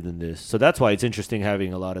narrative than this. So that's why it's interesting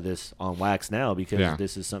having a lot of this on wax now, because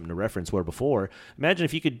this is something to reference, where before, imagine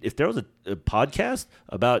if there was a podcast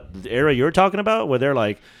about the era you're talking about, where they're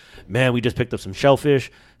like, man, we just picked up some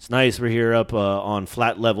shellfish. It's nice. We're here up on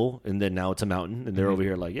flat level, and then now it's a mountain. And they're over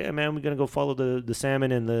here like, yeah, man, we're going to go follow the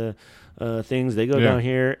salmon and the things. They go down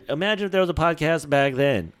here. Imagine if there was a podcast back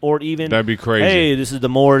then. Or even, that'd be crazy. Hey, this is the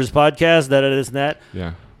Moors podcast, this and that.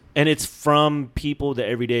 Yeah. And it's from people, the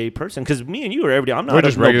everyday person. Because me and you are everyday. I'm not we're of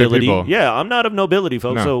just regular nobility. People. Yeah, I'm not of nobility,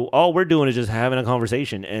 folks. No. So all we're doing is just having a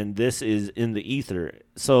conversation. And this is in the ether.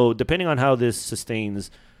 So depending on how this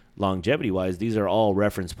sustains longevity-wise, these are all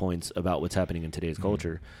reference points about what's happening in today's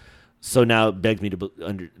culture. So now it begs me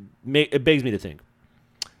to think.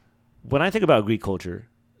 When I think about Greek culture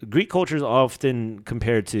is often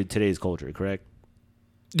compared to today's culture, correct?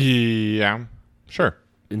 Yeah, sure.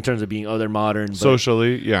 In terms of being, they're modern.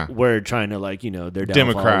 Socially, we're trying to, they're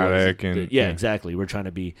democratic. Exactly. We're trying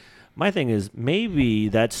to be. My thing is, maybe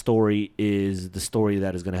that story is the story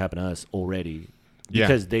that is going to happen to us already.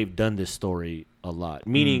 Because they've done this story a lot.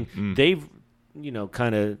 Meaning they've,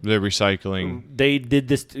 kind of... They're recycling. They did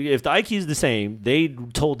this... If the IQ is the same, they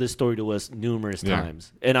told this story to us numerous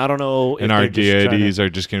times. And I don't know if and our deities are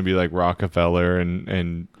just going to be like Rockefeller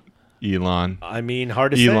and Elon. I mean,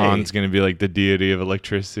 hard to say. Elon's going to be like the deity of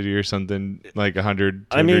electricity or something like 100,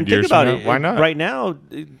 200 years think about from now. It. Why not? Right now,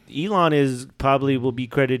 Elon will be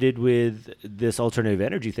credited with this alternative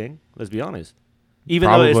energy thing. Let's be honest.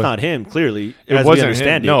 Even though it's not him, clearly, it wasn't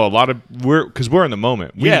him. No, a lot of because we're in the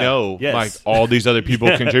moment. We know like all these other people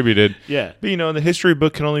contributed. Yeah, but the history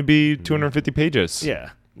book can only be 250 pages.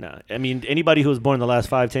 Yeah, no, I mean anybody who was born in the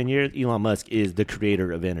last 5-10 years, Elon Musk is the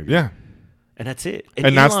creator of energy. Yeah, and that's it.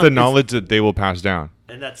 And that's the knowledge that they will pass down.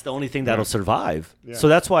 And that's the only thing that'll survive. Yeah. So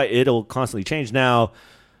that's why it'll constantly change. Now,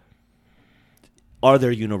 are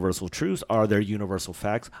there universal truths? Are there universal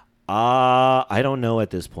facts? I don't know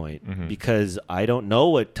at this point because I don't know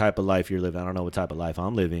what type of life you're living. I don't know what type of life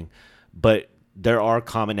I'm living, but there are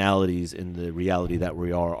commonalities in the reality that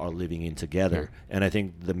we are living in together. Yeah. And I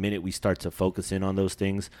think the minute we start to focus in on those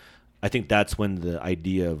things, I think that's when the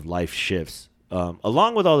idea of life shifts.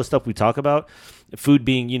 Along with all the stuff we talk about, food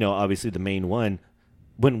being, obviously the main one,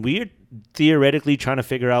 when we're theoretically trying to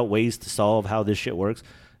figure out ways to solve how this shit works,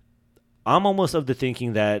 I'm almost of the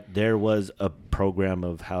thinking that there was a program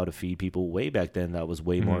of how to feed people way back then that was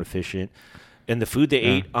way more efficient. And the food they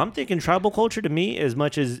ate, I'm thinking tribal culture to me, as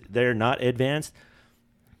much as they're not advanced,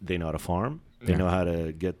 they know how to farm. They know how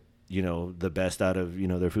to get, the best out of,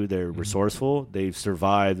 their food. They're resourceful. They've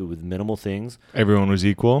survived with minimal things. Everyone was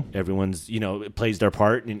equal. Everyone's, plays their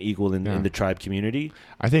part and equal in the tribe community.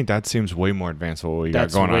 I think that seems way more advanced than what we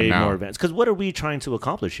got going on now. That's way more advanced. Because what are we trying to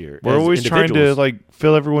accomplish here? We're always trying to,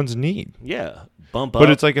 fill everyone's need. Yeah. Bump up. But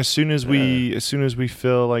it's like as soon as we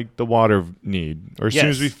feel like the water need, or as soon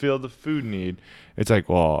as we feel the food need, it's like,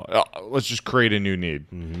 well, let's just create a new need.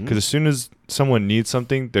 Because as soon as someone needs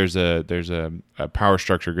something, there's a power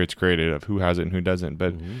structure gets created of who has it and who doesn't.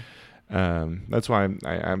 But that's why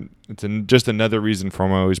it's just another reason for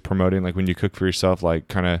I'm always promoting, like when you cook for yourself, like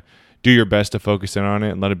kind of do your best to focus in on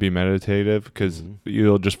it and let it be meditative, because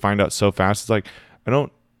you'll just find out so fast. It's like, I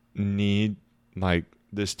don't need like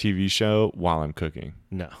this TV show while I'm cooking.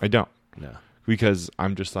 No, I don't. No, because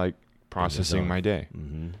I'm just like processing my day,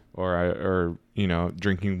 or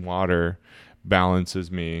drinking water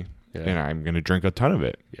balances me, and I'm gonna drink a ton of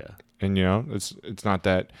it. Yeah, and it's not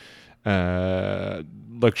that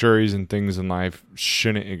luxuries and things in life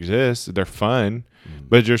shouldn't exist. They're fun,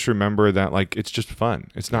 but just remember that like it's just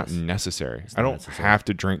fun. It's not necessary. I don't have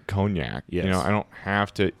to drink cognac. Yes. I don't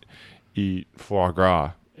have to eat foie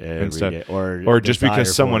gras. Instead, or just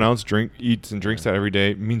because someone else eats and drinks that every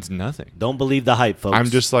day means nothing. Don't believe the hype, folks. I'm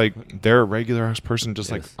just like, they're a regular ass person just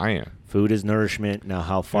like I am. Food is nourishment. Now,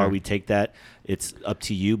 how far we take that, it's up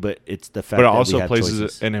to you, but it's the fact that we also have places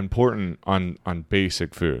choices. an important on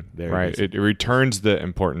basic food, right? Basic. It returns the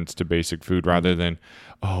importance to basic food rather than,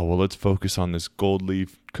 oh, well, let's focus on this gold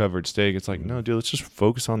leaf covered steak. It's like, no, dude, let's just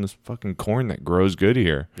focus on this fucking corn that grows good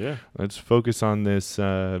here. Yeah. Let's focus on this,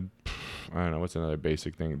 I don't know what's another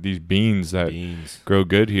basic thing. These beans that grow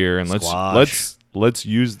good here, and let's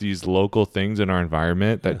use these local things in our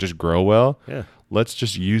environment that just grow well. Yeah. Let's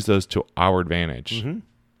just use those to our advantage. Mm-hmm.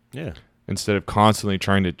 Yeah. Instead of constantly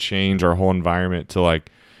trying to change our whole environment to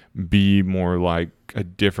like be more like a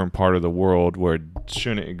different part of the world where it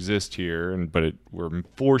shouldn't exist here, we're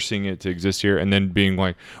forcing it to exist here, and then being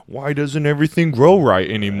like, why doesn't everything grow right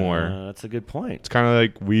anymore? That's a good point. It's kind of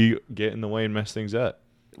like we get in the way and mess things up.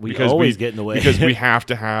 We always get in the way because we have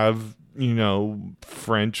to have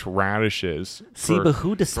French radishes. But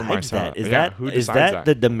who decides that? Is that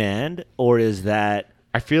the demand, or is that?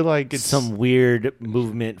 I feel like it's some weird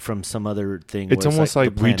movement from some other thing. It's almost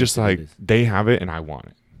like we just like they have it and I want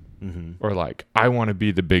it. Mm-hmm. Or like I want to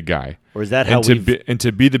be the big guy, or is that how to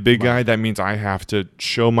be the big guy? That means I have to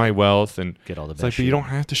show my wealth and get all the best. Like, but you don't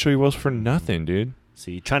have to show your wealth for nothing, dude.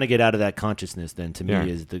 See, trying to get out of that consciousness, then to me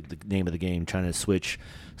is the name of the game. Trying to switch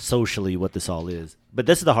socially what this all is, but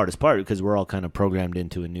this is the hardest part because we're all kind of programmed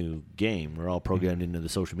into a new game. We're all programmed into the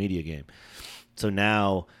social media game. So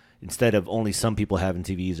now, instead of only some people having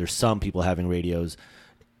TVs or some people having radios,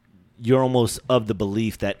 you're almost of the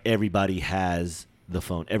belief that everybody has the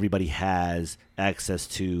phone. Everybody has access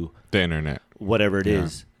to the internet, whatever it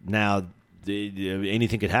is. Now,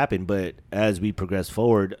 anything could happen, but as we progress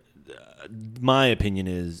forward, my opinion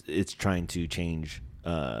is it's trying to change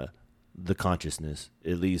the consciousness,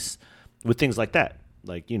 at least with things like that.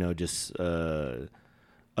 Like, just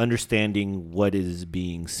understanding what is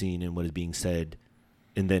being seen and what is being said,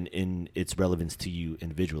 and then in its relevance to you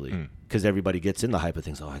individually, because everybody gets in the hype of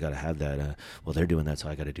things. Oh, I got to have that. Well, they're doing that, so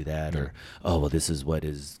I got to do that. Or, oh, well, this is what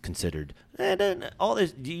is considered. And then all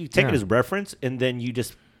this, you take it as reference, and then you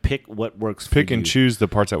just pick what works for you. Pick and choose the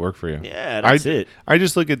parts that work for you. Yeah, that's it. I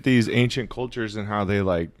just look at these ancient cultures and how they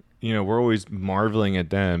we're always marveling at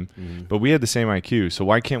them, but we had the same IQ. So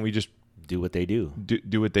why can't we just do what they do?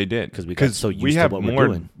 Do what they did? Because we got so used to what we're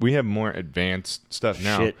doing. We have more advanced stuff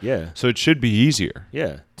now. Shit, yeah. So it should be easier.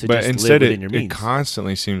 Yeah. But instead, it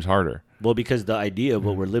constantly seems harder. Well, because the idea of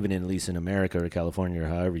what we're living in, at least in America or California or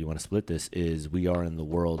however you want to split this, is we are in the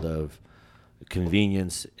world of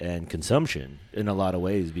convenience and consumption in a lot of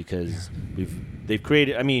ways, because they've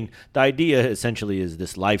created, the idea essentially is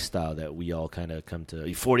this lifestyle that we all kind of come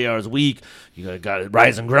to. 40 hours a week, you got to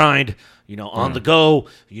rise and grind, on the go,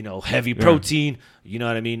 heavy protein, you know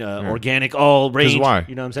what I mean, organic, all range. Why?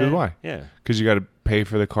 You know what I'm saying? Why? Yeah. Because you got to pay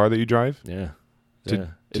for the car that you drive. Yeah.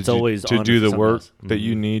 It's always to do the work that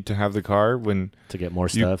you need to have the car, to get more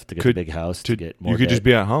stuff, to get a big house, to get more. You could just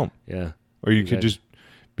be at home. Yeah. Or you could just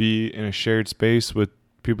be in a shared space with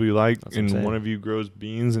people you like, and one of you grows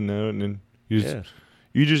beans and then you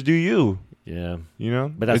just do you. Yeah.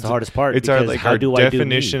 But that's the hardest part. It's our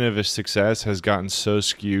definition of a success has gotten so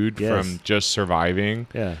skewed from just surviving.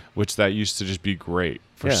 Yeah. Which that used to just be great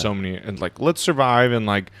for so many, and let's survive and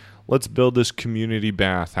let's build this community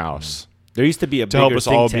bathhouse. There used to be a to bigger help us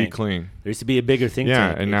all tank. be clean. There used to be a bigger think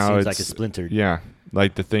tank. And now seems like it's splintered. Yeah.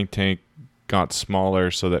 Like the think tank got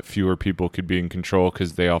smaller so that fewer people could be in control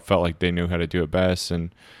because they all felt like they knew how to do it best,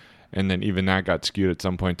 and then even that got skewed at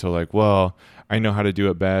some point to well, I know how to do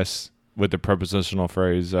it best with the prepositional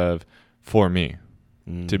phrase of for me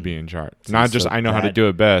to be in charge. Not just I know how to do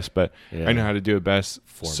it best, but I know how to do it best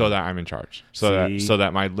so that I'm in charge, so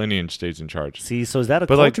that my lineage stays in charge. See, so is that a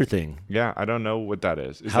culture thing? Yeah, I don't know what that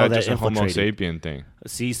is. Is how that just a Homo sapien thing?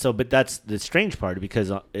 See, but that's the strange part,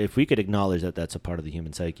 because if we could acknowledge that that's a part of the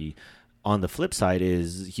human psyche, on the flip side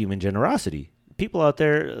is human generosity. People out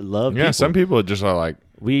there love people. Some people just are like...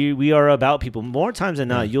 We are about people. More times than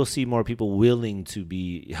not, you'll see more people willing to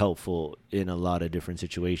be helpful in a lot of different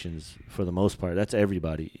situations for the most part. That's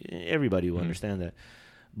everybody. Everybody will understand that.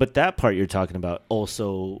 But that part you're talking about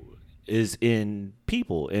also is in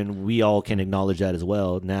people, and we all can acknowledge that as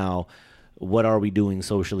well. Now, what are we doing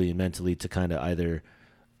socially and mentally to kind of either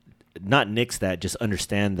not nix that, just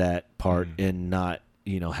understand that part and not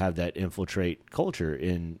have that infiltrate culture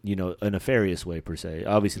in, a nefarious way per se.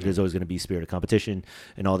 Obviously, there's always going to be spirit of competition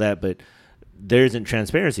and all that, but there isn't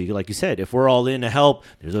transparency. Like you said, if we're all in to help,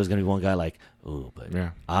 there's always going to be one guy like, oh, but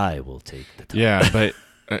I will take the time. Yeah, but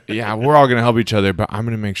we're all going to help each other, but I'm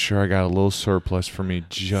going to make sure I got a little surplus for me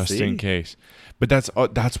just in case. But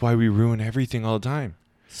that's why we ruin everything all the time.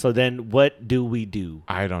 So then what do we do?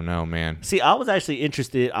 I don't know, man. See, I was actually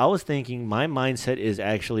interested. I was thinking my mindset is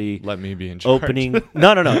actually let me be in charge. Opening.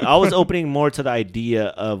 No. I was opening more to the idea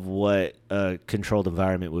of what a controlled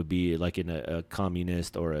environment would be, like in a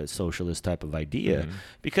communist or a socialist type of idea. Mm-hmm.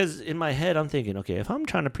 Because in my head, I'm thinking, okay, if I'm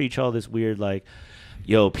trying to preach all this weird, like,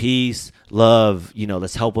 yo, peace, love,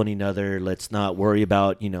 let's help one another. Let's not worry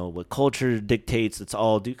about, what culture dictates. Let's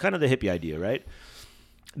all do kind of the hippie idea, right?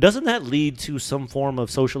 Doesn't that lead to some form of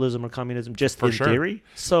socialism or communism just for in theory?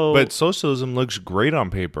 So, but socialism looks great on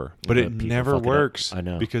paper, but it never works. I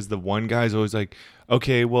know. Because the one guy's always like,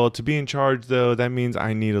 okay, well, to be in charge though, that means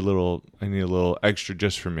I need a little extra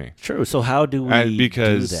just for me. True. So how do we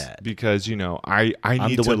do that? Because I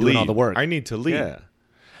need to lead. Doing all the work. I need to lead. Yeah.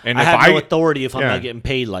 And I have no authority if I'm not getting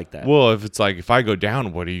paid like that. Well, if it's like, if I go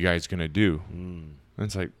down, what are you guys gonna do? And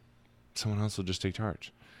it's like, someone else will just take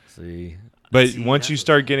charge. See. But once you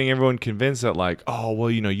start getting everyone convinced that, like, oh,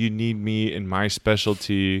 well, you need me, and my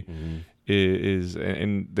specialty is,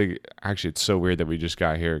 and actually, it's so weird that we just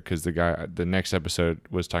got here because the next episode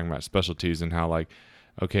was talking about specialties and how, like,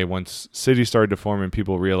 okay, once cities started to form and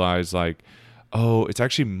people realized, like, oh, it's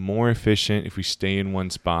actually more efficient if we stay in one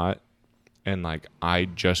spot, and like I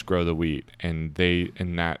just grow the wheat, and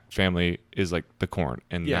that family is like the corn,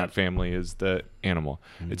 and that family is the animal.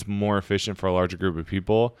 It's more efficient for a larger group of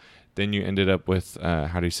people. Then you ended up with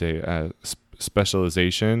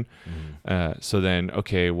specialization. So then,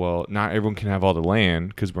 okay, well, not everyone can have all the land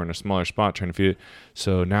because we're in a smaller spot trying to feed it.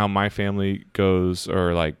 So now my family goes,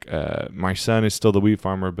 or like my son is still the wheat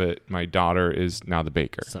farmer, but my daughter is now the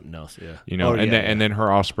baker. Something else, yeah. And then her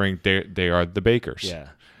offspring, they are the bakers. Yeah.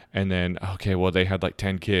 And then, okay, well, they had like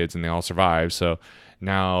 10 kids and they all survived. So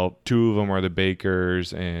now 2 of them are the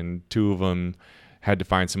bakers and 2 of them had to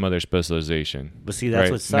find some other specialization. But see,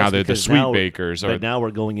 that's what sucks. Now they're the sweet bakers. But now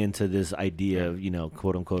we're going into this idea of,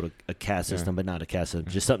 quote unquote, a caste system, but not a caste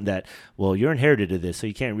system. Just something that, well, you're inherited of this, so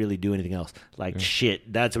you can't really do anything else. Like,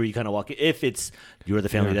 shit, that's where you kind of walk in. If it's, you're the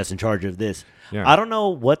family that's in charge of this. Yeah. I don't know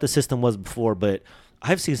what the system was before, but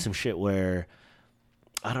I've seen some shit where,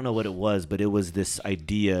 I don't know what it was, but it was this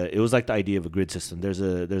idea. It was like the idea of a grid system. There's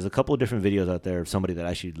a couple of different videos out there of somebody that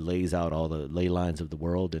actually lays out all the ley lines of the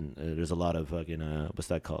world, and there's a lot of fucking what's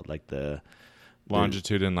that called? Like the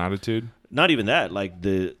longitude and latitude. Not even that.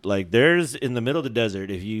 Like there's in the middle of the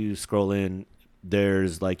desert. If you scroll in,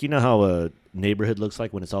 there's like how a neighborhood looks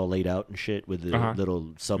like when it's all laid out and shit with the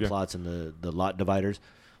little subplots and the lot dividers.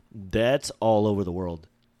 That's all over the world.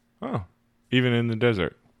 Oh, even in the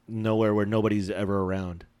desert. Nowhere where nobody's ever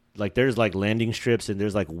around. Like there's like landing strips and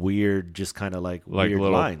there's like weird, just kind of like weird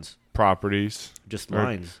lines, properties, just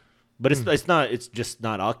lines. But it's just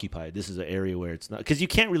not occupied. This is an area where it's not, because you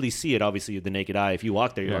can't really see it obviously with the naked eye. If you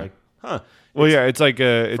walk there, you're like, huh. Well, it's like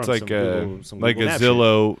a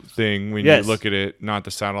Zillow thing when you look at it, not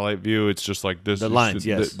the satellite view. It's just like this. The lines,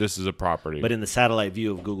 this is a property. But in the satellite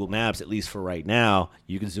view of Google Maps, at least for right now,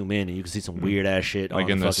 you can zoom in and you can see some weird ass shit, like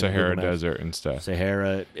in the Sahara Desert and stuff.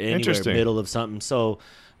 Sahara, anywhere middle of something. So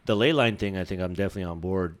the ley line thing, I think I'm definitely on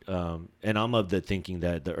board, and I'm of the thinking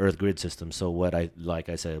that the Earth grid system. So what I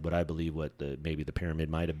believe what maybe the pyramid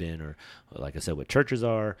might have been, or like I said, what churches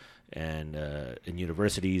are and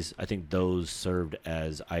universities. I think those served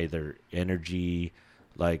as either energy,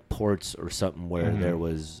 like ports or something where there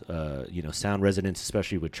was sound resonance,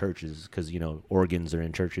 especially with churches, because organs are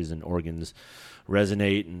in churches and organs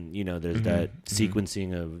resonate, and there's that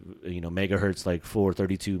sequencing of megahertz, like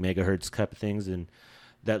 432 megahertz type of things, and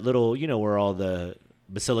that little, where all the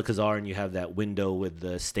basilicas are, and you have that window with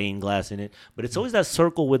the stained glass in it. But it's always that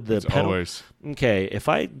circle with the pedal. Always. Okay, if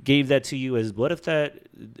I gave that to you as, what if that,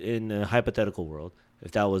 in a hypothetical world,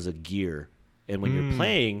 if that was a gear, and when you're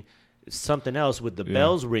playing something else with the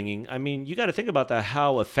bells ringing, I mean, you got to think about that,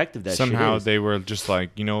 how effective that somehow shit is. They were just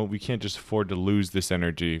like, we can't just afford to lose this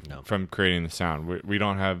energy from creating the sound. We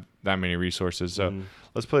don't have that many resources, so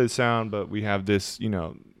let's play the sound, but we have this,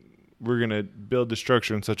 we're going to build the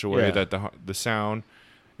structure in such a way that the sound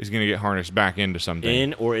is going to get harnessed back into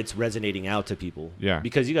something. Or it's resonating out to people. Yeah.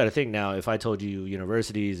 Because you got to think now, if I told you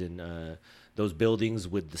universities and those buildings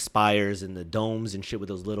with the spires and the domes and shit with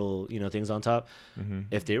those little, things on top,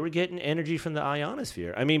 if they were getting energy from the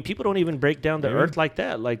ionosphere, I mean, people don't even break down the Earth like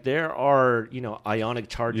that. Like there are, ionic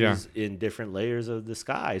charges in different layers of the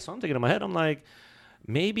sky. So I'm thinking in my head, I'm like,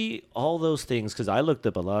 maybe all those things, because I looked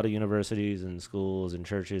up a lot of universities and schools and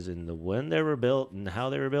churches and when they were built and how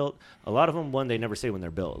they were built. A lot of them, they never say when they're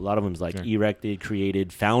built. A lot of them's like erected,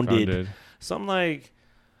 created, founded. So I'm like,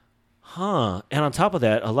 huh. And on top of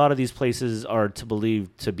that, a lot of these places are to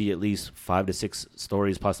believe to be at least 5 to 6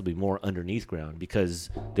 stories, possibly more, underneath ground, because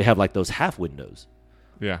they have like those half windows.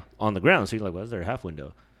 on the ground. So you're like, well, is there a half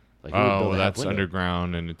window? Like, well, that's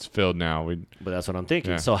underground and it's filled now. But that's what I'm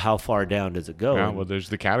thinking. So how far down does it go? Yeah, well, there's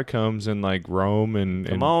the catacombs in like Rome and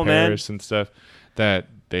Paris and stuff that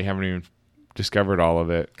they haven't even discovered all of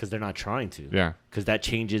it. Because they're not trying to. Yeah. Because that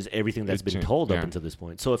changes everything that's been told up until this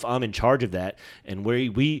point. So if I'm in charge of that and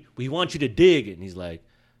we want you to dig, and he's like,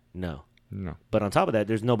 no. But on top of that,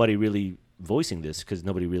 there's nobody really voicing this because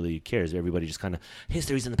nobody really cares. Everybody just kind of,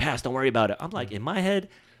 history's in the past, don't worry about it. I'm like, in my head,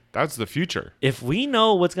 that's the future. If we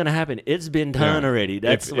know what's going to happen, it's been done already.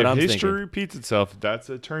 That's what I'm thinking. If history repeats itself, that's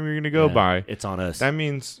a term you're going to go by. It's on us. That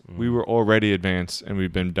means we were already advanced and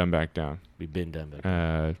we've been done back down. We've been done back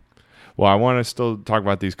down. Well, I want to still talk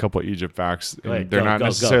about these couple Egypt facts. They're not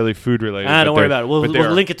necessarily food related. Don't worry about it. We'll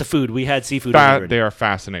link it to food. We had seafood. They are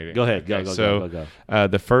fascinating. Go ahead. Okay, go.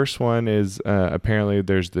 The first one is apparently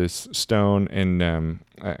there's this stone, and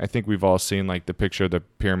I think we've all seen like the picture of the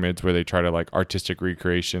pyramids where they try to like artistic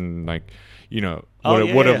recreation, like what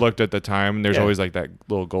it would have looked at the time. There's always like that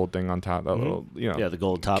little gold thing on top, that little the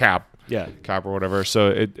gold top cap, cap or whatever. So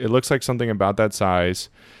it looks like something about that size.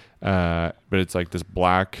 But it's like this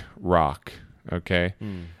black rock, okay?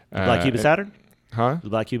 The Black Cube of Saturn? Huh? The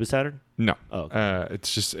Black Cube of Saturn? No. Oh, okay.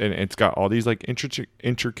 It's just, and it's got all these like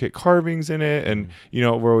intricate carvings in it, and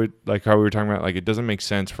where we like how we were talking about, like it doesn't make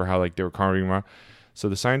sense for how like they were carving rock. So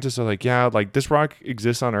the scientists are like, yeah, like this rock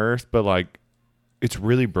exists on Earth, but like it's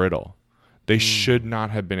really brittle. They should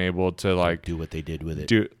not have been able to like do what they did with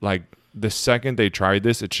it. Like the second they tried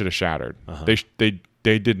this, it should have shattered.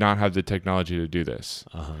 They did not have the technology to do this.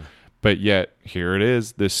 But yet, here it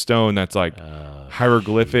is, this stone that's like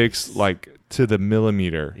hieroglyphics, like to the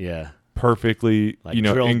millimeter. Yeah. Perfectly, like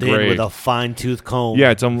drilled engraved. In with a fine-tooth comb. Yeah,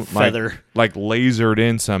 it's feather. Like lasered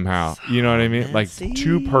in somehow. You know what I mean? Like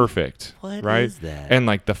too perfect. What right? is that? And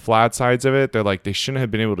like the flat sides of it, they're like, they shouldn't have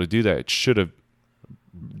been able to do that. It should have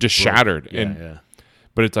just shattered.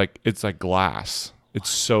 But it's like glass. It's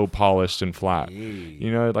so polished and flat.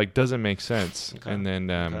 It like doesn't make sense. Okay. And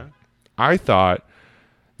then I thought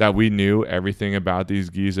that we knew everything about these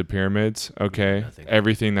Giza pyramids, okay?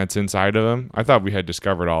 Everything that's inside of them. I thought we had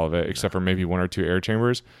discovered all of it, except for maybe 1 or 2 air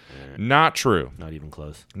chambers. Not true. Not even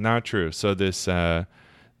close. Not true. So this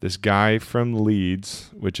guy from Leeds,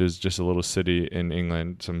 which is just a little city in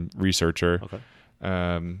England, some researcher,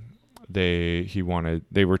 they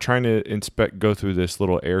were trying to go through this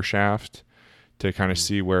little air shaft to kind of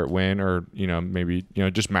see where it went, or maybe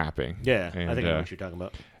just mapping. Yeah, and, I think I know what you're talking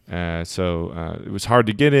about. So it was hard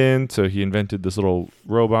to get in, so he invented this little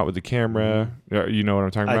robot with a camera. You know what I'm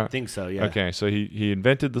talking about? I think so, yeah. Okay, so he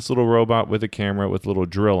invented this little robot with a camera with a little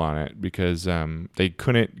drill on it because they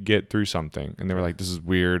couldn't get through something, and they were like, "This is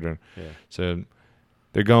weird." And so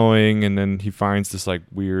they're going, and then he finds this like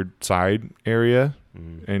weird side area,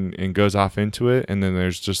 and goes off into it, and then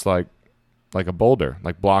there's just like a boulder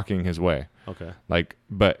like blocking his way. Okay.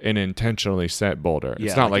 But an intentionally set boulder.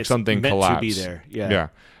 It's not like something collapsed. To be there. Yeah.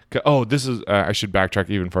 Oh, this is. I should backtrack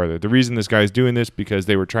even further. The reason this guy's doing this because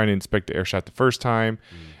they were trying to inspect the air shaft the first time,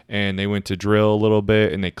 and they went to drill a little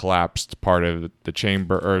bit, and they collapsed part of the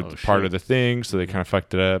chamber or part of the thing, so they kind of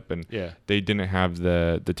fucked it up, and they didn't have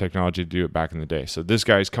the technology to do it back in the day. So this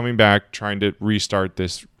guy's coming back, trying to restart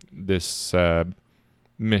this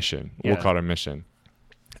mission. We'll call it a mission.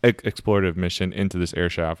 Explorative mission into this air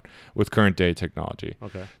shaft with current day technology.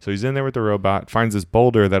 Okay. So he's in there with the robot, finds this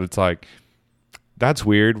boulder that it's like, that's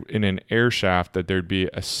weird in an air shaft that there'd be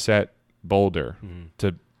a set boulder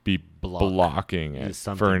to be blocking it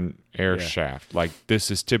for an air shaft. Like this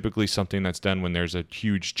is typically something that's done when there's a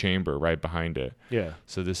huge chamber right behind it. Yeah.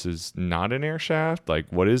 So this is not an air shaft. Like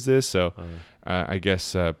what is this? So I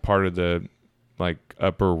guess part of the like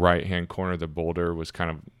upper right hand corner of the boulder was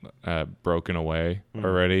kind of broken away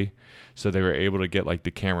already, so they were able to get like the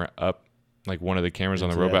camera up, like one of the cameras on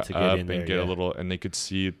the robot up and get a little, and they could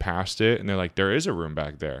see past it, and they're like, there is a room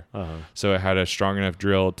back there. So it had a strong enough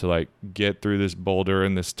drill to like get through this boulder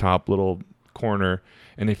in this top little corner,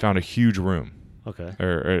 and they found a huge room. Okay.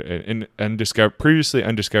 Or an previously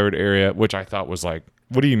undiscovered area, which I thought was like,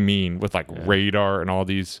 what do you mean with like radar and all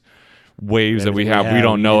these waves that we have? We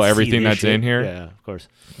don't know everything that's in here. Yeah, of course.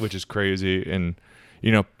 Which is crazy. And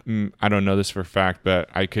I don't know this for a fact, but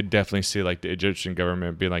I could definitely see like the Egyptian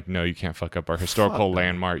government be like, no, you can't fuck up our historical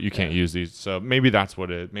landmark. You can't use these. So maybe that's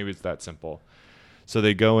what it is. Maybe it's that simple. So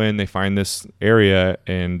they go in, they find this area,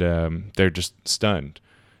 and they're just stunned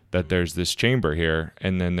that there's this chamber here,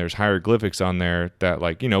 and then there's hieroglyphics on there that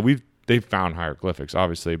like, they've found hieroglyphics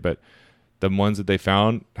obviously, but the ones that they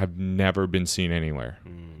found have never been seen anywhere.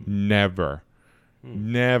 Never.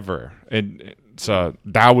 And so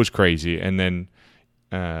that was crazy. And then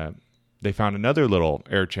they found another little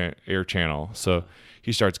air channel. So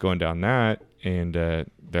he starts going down that, and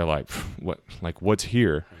they're like, what's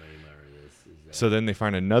here? So then they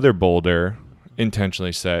find another boulder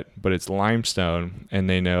intentionally set, but it's limestone, and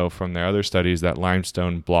they know from their other studies that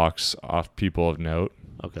limestone blocks off people of note.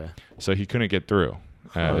 Okay. So he couldn't get through.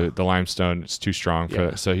 The limestone is too strong for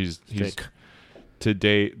that. So he's to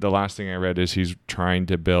date, the last thing I read is he's trying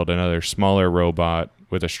to build another smaller robot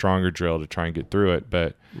with a stronger drill to try and get through it.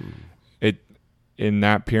 But in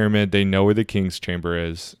that pyramid, they know where the king's chamber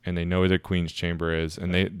is, and they know where the queen's chamber is,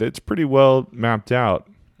 and it's pretty well mapped out.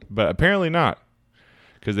 But apparently not,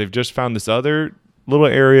 because they've just found this other little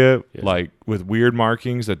area like with weird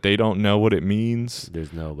markings that they don't know what it means.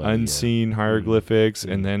 There's no unseen hieroglyphics,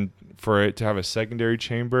 and then for it to have a secondary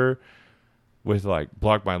chamber with like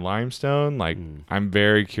blocked by limestone, like I'm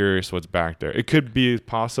very curious what's back there. It could be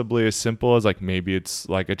possibly as simple as like maybe it's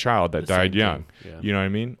like a child that died young. You know what I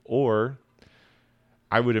mean? Or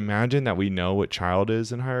I would imagine that we know what child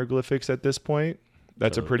is in hieroglyphics at this point.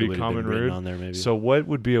 That's a pretty common word. So what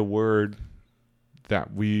would be a word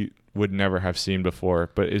that we would never have seen before,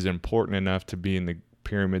 but is important enough to be in the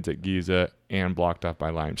pyramids at Giza and blocked off by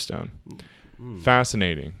limestone?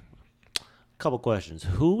 Fascinating. Couple questions.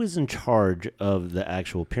 Who is in charge of the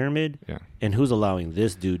actual pyramid? Yeah. And who's allowing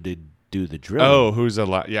this dude to do the drilling? Oh, who's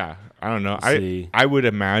yeah. I don't know. I would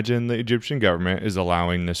imagine the Egyptian government is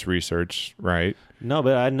allowing this research, right? No,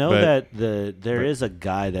 but I know that there is a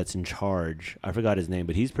guy that's in charge. I forgot his name,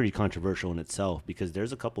 but he's pretty controversial in itself, because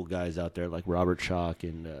there's a couple guys out there like Robert Schoch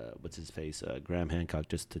and what's his face, Graham Hancock,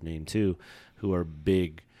 just to name two, who are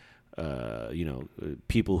big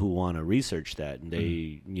people who want to research that, and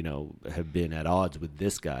they have been at odds with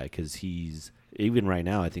this guy, because he's, even right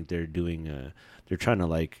now I think they're doing they're trying to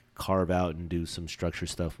like carve out and do some structure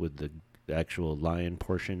stuff with the actual lion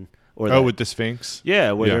portion, or with the Sphinx,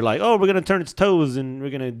 where they're like, we're gonna turn its toes and we're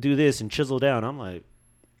gonna do this and chisel down. I'm like,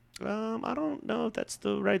 I don't know if that's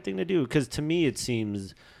the right thing to do, because to me it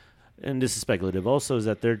seems, and this is speculative also, is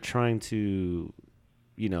that they're trying to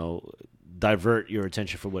divert your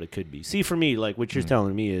attention for what it could be. See, for me, like what you're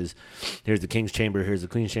telling me is, here's the king's chamber, here's the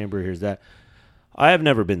queen's chamber, here's that. I have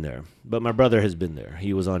never been there, but my brother has been there.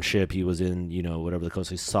 He was on ship. He was in, whatever the coast.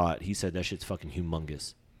 He saw it. He said that shit's fucking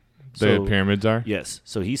humongous. The pyramids are? Yes.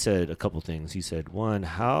 So he said a couple things. He said, one,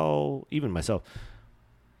 how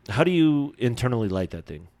do you internally light that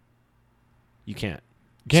thing? You can't.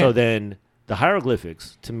 So then the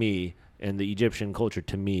hieroglyphics, to me, and the Egyptian culture,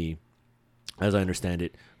 to me, as I understand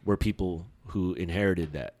it, were people who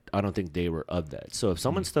inherited that. I don't think they were of that. So if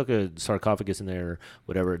someone stuck a sarcophagus in there or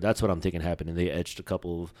whatever, that's what I'm thinking happened, and they etched a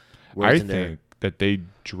couple of words in there. I think that they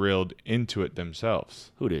drilled into it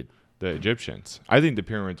themselves. Who did? The Egyptians. I think the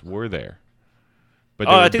pyramids were there. But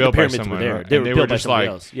I think the pyramids were there. They were built by somebody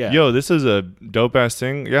else. Yeah. Yo, this is a dope-ass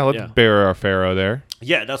thing. Yeah, let's bury our pharaoh there.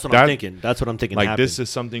 Yeah, that's what I'm thinking. That's what I'm thinking like happened. This is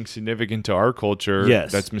something significant to our culture.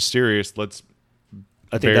 Yes. That's mysterious.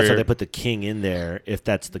 I think that's why they put the king in there, if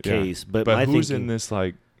that's the case. But who's in this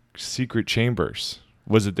like secret chambers?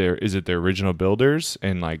 Is it their original builders,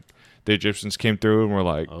 and like the Egyptians came through and were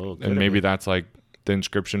like, and maybe that's like the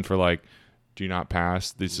inscription for like, do not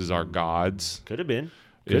pass. This is our gods. Could have been.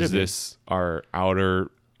 Is this our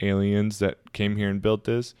outer aliens that came here and built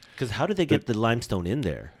this? Because how did they get the limestone in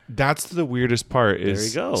there? That's the weirdest part. There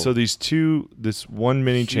you go. So this one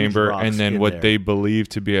mini chamber, and then what they believe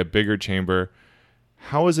to be a bigger chamber.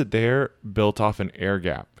 How is it there built off an air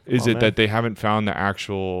gap? Is it that they haven't found the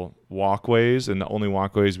actual walkways, and the only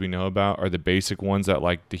walkways we know about are the basic ones that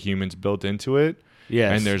like the humans built into it?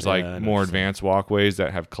 Yes. And there's like more advanced walkways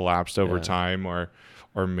that have collapsed over time, or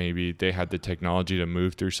maybe they had the technology to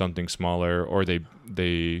move through something smaller, or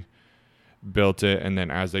they built it, and then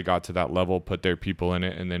as they got to that level, put their people in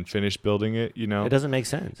it, and then finished building it. It doesn't make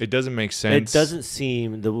sense. It doesn't make sense. It doesn't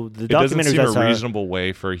seem the documentaries. It doesn't seem a reasonable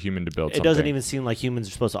way for a human to build. It doesn't even seem like humans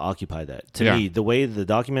are supposed to occupy that. To me, the way the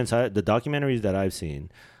documentaries that I've seen,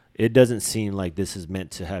 it doesn't seem like this is meant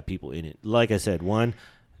to have people in it. Like I said,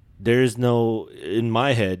 there's no, in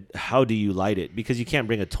my head, how do you light it? Because you can't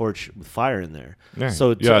bring a torch with fire in there. Yeah.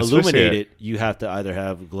 So to illuminate it, you have to either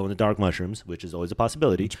have glow-in-the-dark mushrooms, which is always a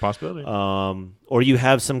possibility. It's a possibility. Or you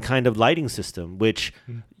have some kind of lighting system, which,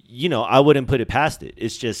 I wouldn't put it past it.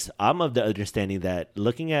 It's just, I'm of the understanding that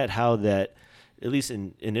looking at how that, at least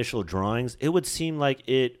in initial drawings, it would seem like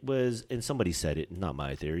it was, and somebody said it, not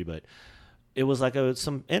my theory, but it was like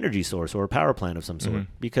some energy source or a power plant of some sort.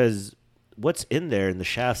 Because what's in there in the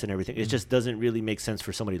shafts and everything, it just doesn't really make sense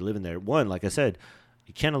for somebody to live in there. One, like I said,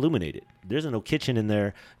 You can't illuminate it. There's no kitchen in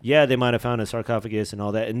there. Yeah, they might have found a sarcophagus and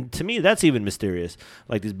all that. And to me, that's even mysterious.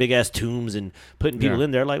 Like these big ass tombs and putting people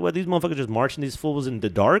in there. Like, what, these motherfuckers just marching these fools in the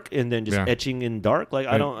dark and then just etching in dark? Like,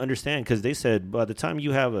 I don't understand, because they said by the time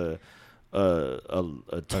you have a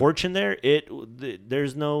torch in there,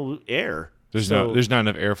 there's no air. There's not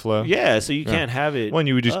enough airflow. Yeah, so you can't have it. Well,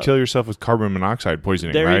 you would just kill yourself with carbon monoxide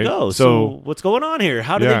poisoning. There right? you go. So what's going on here?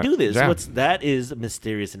 How do they do this? Yeah. That is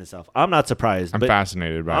mysterious in itself. I'm not surprised. I'm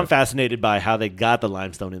fascinated by it. I'm fascinated by how they got the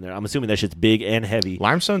limestone in there. I'm assuming that shit's big and heavy.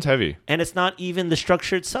 Limestone's heavy. And it's not even the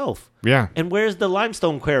structure itself. Yeah. And where's the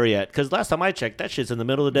limestone quarry at? Because last time I checked, that shit's in the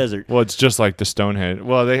middle of the desert. Well, it's just like the Stonehenge.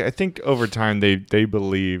 Well, I think over time they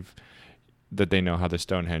believe that they know how the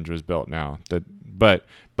Stonehenge was built now. But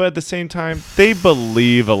at the same time, they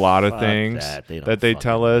believe a lot of things that they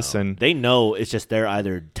tell us, and they know it's just they're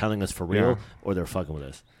either telling us for real or they're fucking with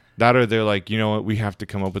us. That, or they're like, you know what, we have to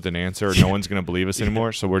come up with an answer, or no one's going to believe us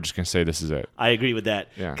anymore, so we're just going to say this is it. I agree with that.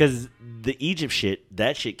 Yeah. Because the Egypt shit,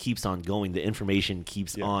 that shit keeps on going. The information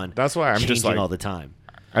keeps on. That's why I'm just like, all the time.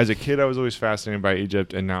 As a kid, I was always fascinated by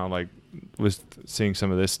Egypt, and now like was seeing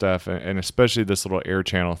some of this stuff, and especially this little air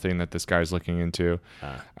channel thing that this guy's looking into.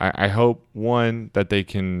 I hope, one, that they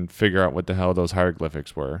can figure out what the hell those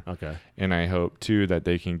hieroglyphics were. Okay. And I hope, two, that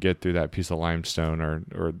they can get through that piece of limestone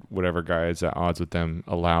or whatever guy is at odds with them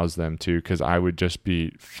allows them to, because I would just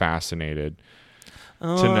be fascinated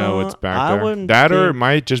to know what's back there. That, or it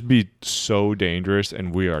might just be so dangerous,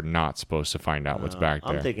 and we are not supposed to find out what's back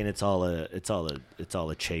there. I'm thinking it's all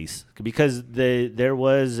a chase, because there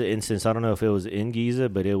was an instance. I don't know if it was in Giza,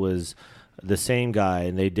 but it was the same guy,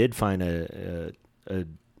 and they did find a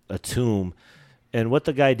tomb. And what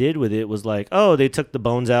the guy did with it was like, oh, they took the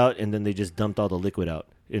bones out, and then they just dumped all the liquid out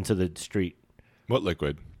into the street. What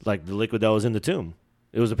liquid? Like the liquid that was in the tomb.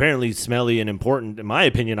 It was apparently smelly and important. In my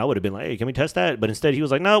opinion, I would have been like, hey, can we test that? But instead, he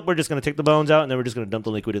was like, nope, we're just going to take the bones out, and then we're just going to dump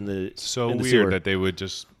the liquid in the weird sewer. That they would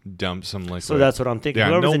just dump some liquid. So that's what I'm thinking.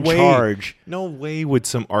 Whoever's in charge. No way would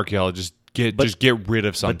some archaeologist just get rid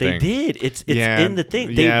of something. But they did. It's in the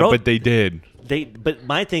thing. But they did. But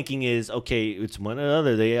my thinking is, okay, it's one or the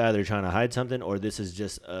other. They either trying to hide something, or this is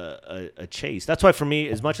just a chase. That's why for me,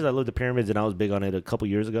 as much as I love the pyramids and I was big on it a couple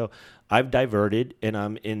years ago, I've diverted, and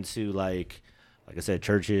I'm into like I said,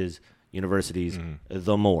 churches, universities,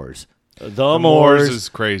 the Moors. The Moors is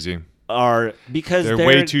crazy. Because they're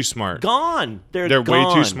way too smart. Gone. They're gone.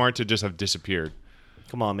 Way too smart to just have disappeared.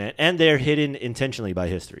 Come on, man. And they're hidden intentionally by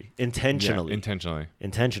history. Intentionally. Yeah,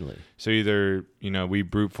 intentionally. So either, we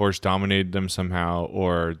brute force dominated them somehow,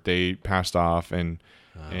 or they passed off, and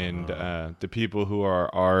the people who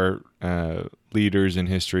are our leaders in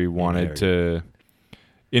history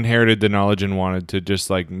inherited the knowledge and wanted to just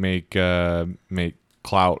like make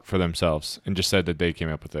clout for themselves, and just said that they came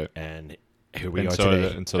up with it. And here we are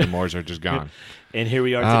today. And so the Moors are just gone. And here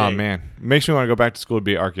we are today. Oh, man. Makes me want to go back to school to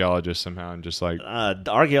be an archaeologist somehow, and just like...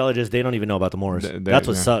 the archaeologists, they don't even know about the Moors. That's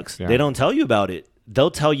what sucks. Yeah. They don't tell you about it.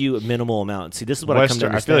 They'll tell you a minimal amount. See, this is what I come to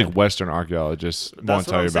understand. I feel like Western archaeologists won't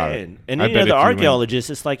tell you about it. And the archaeologists,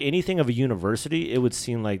 it's like anything of a university, it would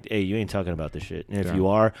seem like, hey, you ain't talking about this shit. And if you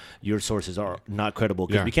are, your sources are not credible,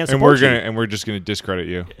 because we can't support you. And we're just going to discredit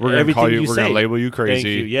you. We're going to call you, we're going to label you crazy. Thank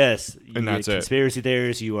you, yes. And that's it. Conspiracy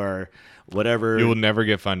theorists, you are whatever. You will never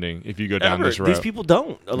get funding if you go down this road. These people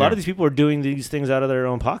don't. A lot of these people are doing these things out of their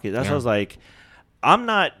own pocket. That's what I was like, I'm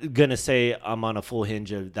not going to say I'm on a full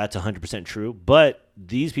hinge of that's 100% true, but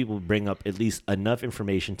these people bring up at least enough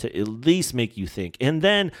information to at least make you think. And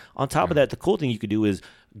then on top of that, the cool thing you could do is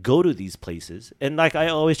go to these places. And like I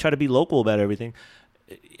always try to be local about everything.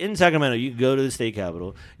 In Sacramento, you could go to the state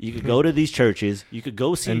capitol. You could go to these churches. You could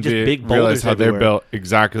go see big boulders realize how everywhere. They're built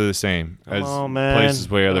exactly the same as places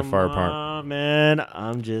way other far apart. Oh, man.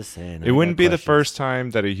 I'm just saying. It wouldn't be the first time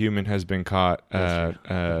that a human has been caught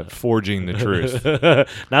forging the truth.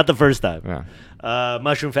 Not the first time. Yeah.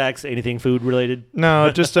 Mushroom facts, anything food related?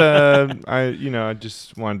 No, just I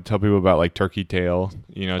just wanted to tell people about like turkey tail.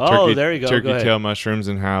 There you go. Turkey tail mushrooms,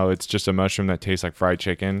 and how it's just a mushroom that tastes like fried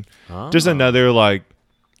chicken. Just another like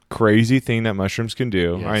crazy thing that mushrooms can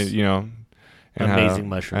do. Yes. Amazing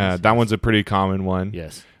mushrooms. That one's a pretty common one.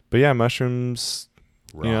 Yes. But yeah, mushrooms.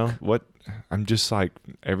 Rock. What? I'm just like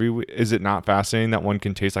is it not fascinating that one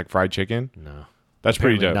can taste like fried chicken? No. That's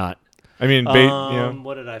Apparently pretty dope. Not. I mean,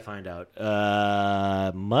 what did I find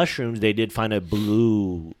out? Mushrooms. They did find a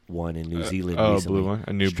blue one in New Zealand recently. Blue one,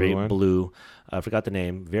 a new straight blue one. Blue. I forgot the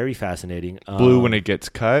name. Very fascinating. Blue when it gets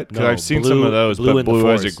cut. Because I've seen some of those, but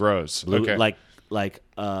blue as it grows. Blue, okay. Like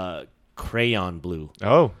crayon blue.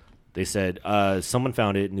 Oh. They said someone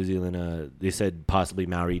found it in New Zealand. They said possibly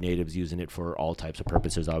Maori natives using it for all types of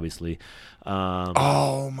purposes, obviously.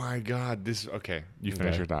 Oh my God! Okay. You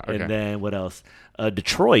finish your thought. Okay. And then what else?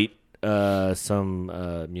 Detroit, some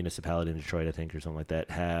municipality in Detroit, I think, or something like that,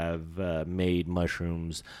 have made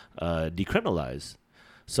mushrooms decriminalized.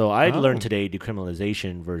 So I learned today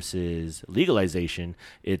decriminalization versus legalization.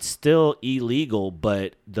 It's still illegal,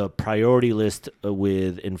 but the priority list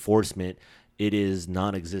with enforcement, it is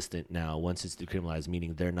non-existent now once it's decriminalized,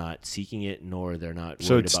 meaning they're not seeking it nor they're not worried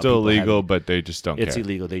so it's about still legal, but they just don't care. It's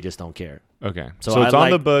illegal. They just don't care. Okay. So it's I on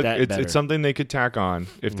the like book. that better. It's something they could tack on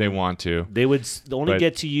if they want to. They would only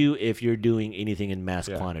get to you if you're doing anything in mass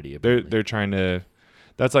quantity. They're trying to.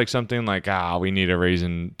 That's like something like, we need a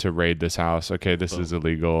reason to raid this house. Okay, this is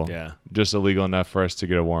illegal. Yeah. Just illegal enough for us to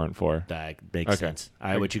get a warrant for. That makes sense. All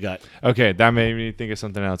right, what you got? Okay, that made me think of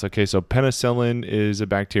something else. Okay, so penicillin is a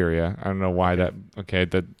bacteria. I don't know why that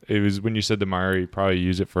it was when you said the Maori probably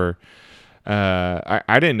use it for.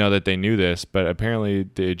 I didn't know that they knew this, but apparently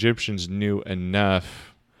the Egyptians knew enough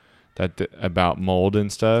about mold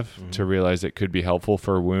and stuff to realize it could be helpful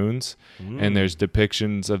for wounds. And there's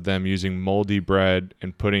depictions of them using moldy bread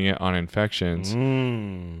and putting it on infections,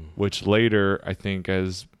 which later, I think,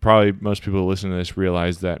 as probably most people who listen to this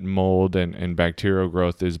realize that mold and bacterial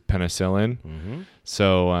growth is penicillin.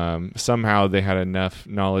 So somehow they had enough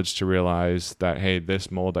knowledge to realize that, hey, this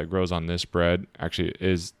mold that grows on this bread actually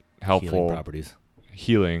is helpful. Healing properties.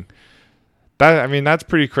 Healing. That's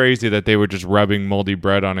pretty crazy that they were just rubbing moldy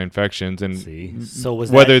bread on infections, and so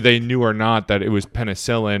was whether they knew or not that it was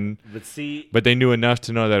penicillin, but they knew enough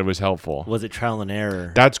to know that it was helpful. Was it trial and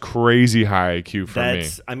error? That's crazy high IQ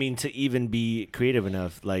for me. To even be creative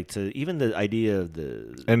enough, like to even the idea of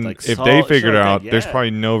the and like if salt, they figured out, there's there's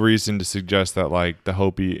probably no reason to suggest that like the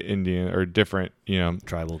Hopi Indian or different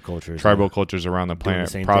tribal cultures around the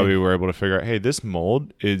planet probably were able to figure out, hey, this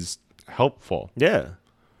mold is helpful. Yeah.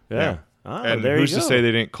 Oh, and who's to say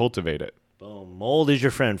they didn't cultivate it? Boom. Mold is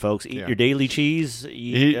your friend, folks. Eat your daily cheese.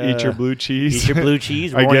 Eat your blue cheese. Eat your blue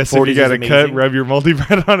cheese. I guess if you got a cut, rub your moldy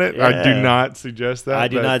bread on it. Yeah. I do not suggest that. I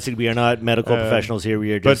do not. We are not medical professionals here.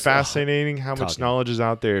 We are just. But fascinating how much knowledge is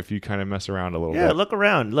out there if you kind of mess around a little bit. Yeah, look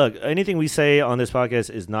around. Look, anything we say on this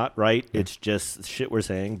podcast is not right. It's just shit we're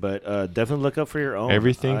saying. But definitely look up for your own.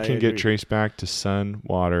 Everything can get traced back to sun,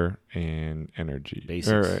 water, and energy.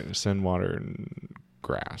 Basics. Or sun, water, and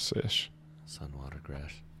grass-ish. Sun, water,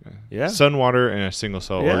 grass. Yeah. Sun, water, and a single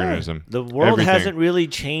cell organism. The world hasn't really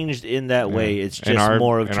changed in that way. It's just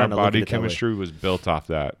more of trying to look at it that way. And our body chemistry was built off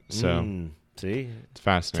that. So see? It's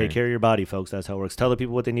fascinating. Take care of your body, folks. That's how it works. Tell the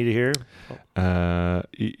people what they need to hear.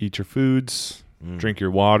 Eat your foods. Drink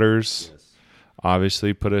your waters. Yes.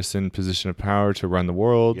 Obviously, put us in position of power to run the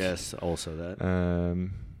world. Yes, also that.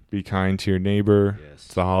 Be kind to your neighbor. Yes.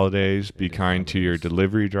 It's the holidays. Be kind to your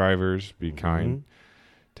delivery drivers. Be kind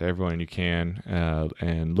to everyone you can,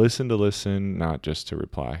 and listen, not just to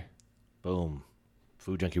reply. Boom.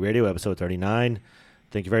 Food Junkie Radio, episode 39.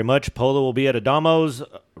 Thank you very much. Polo will be at Adamo's.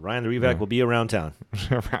 Ryan the Revac will be around town.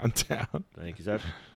 Around town. Thank you, sir.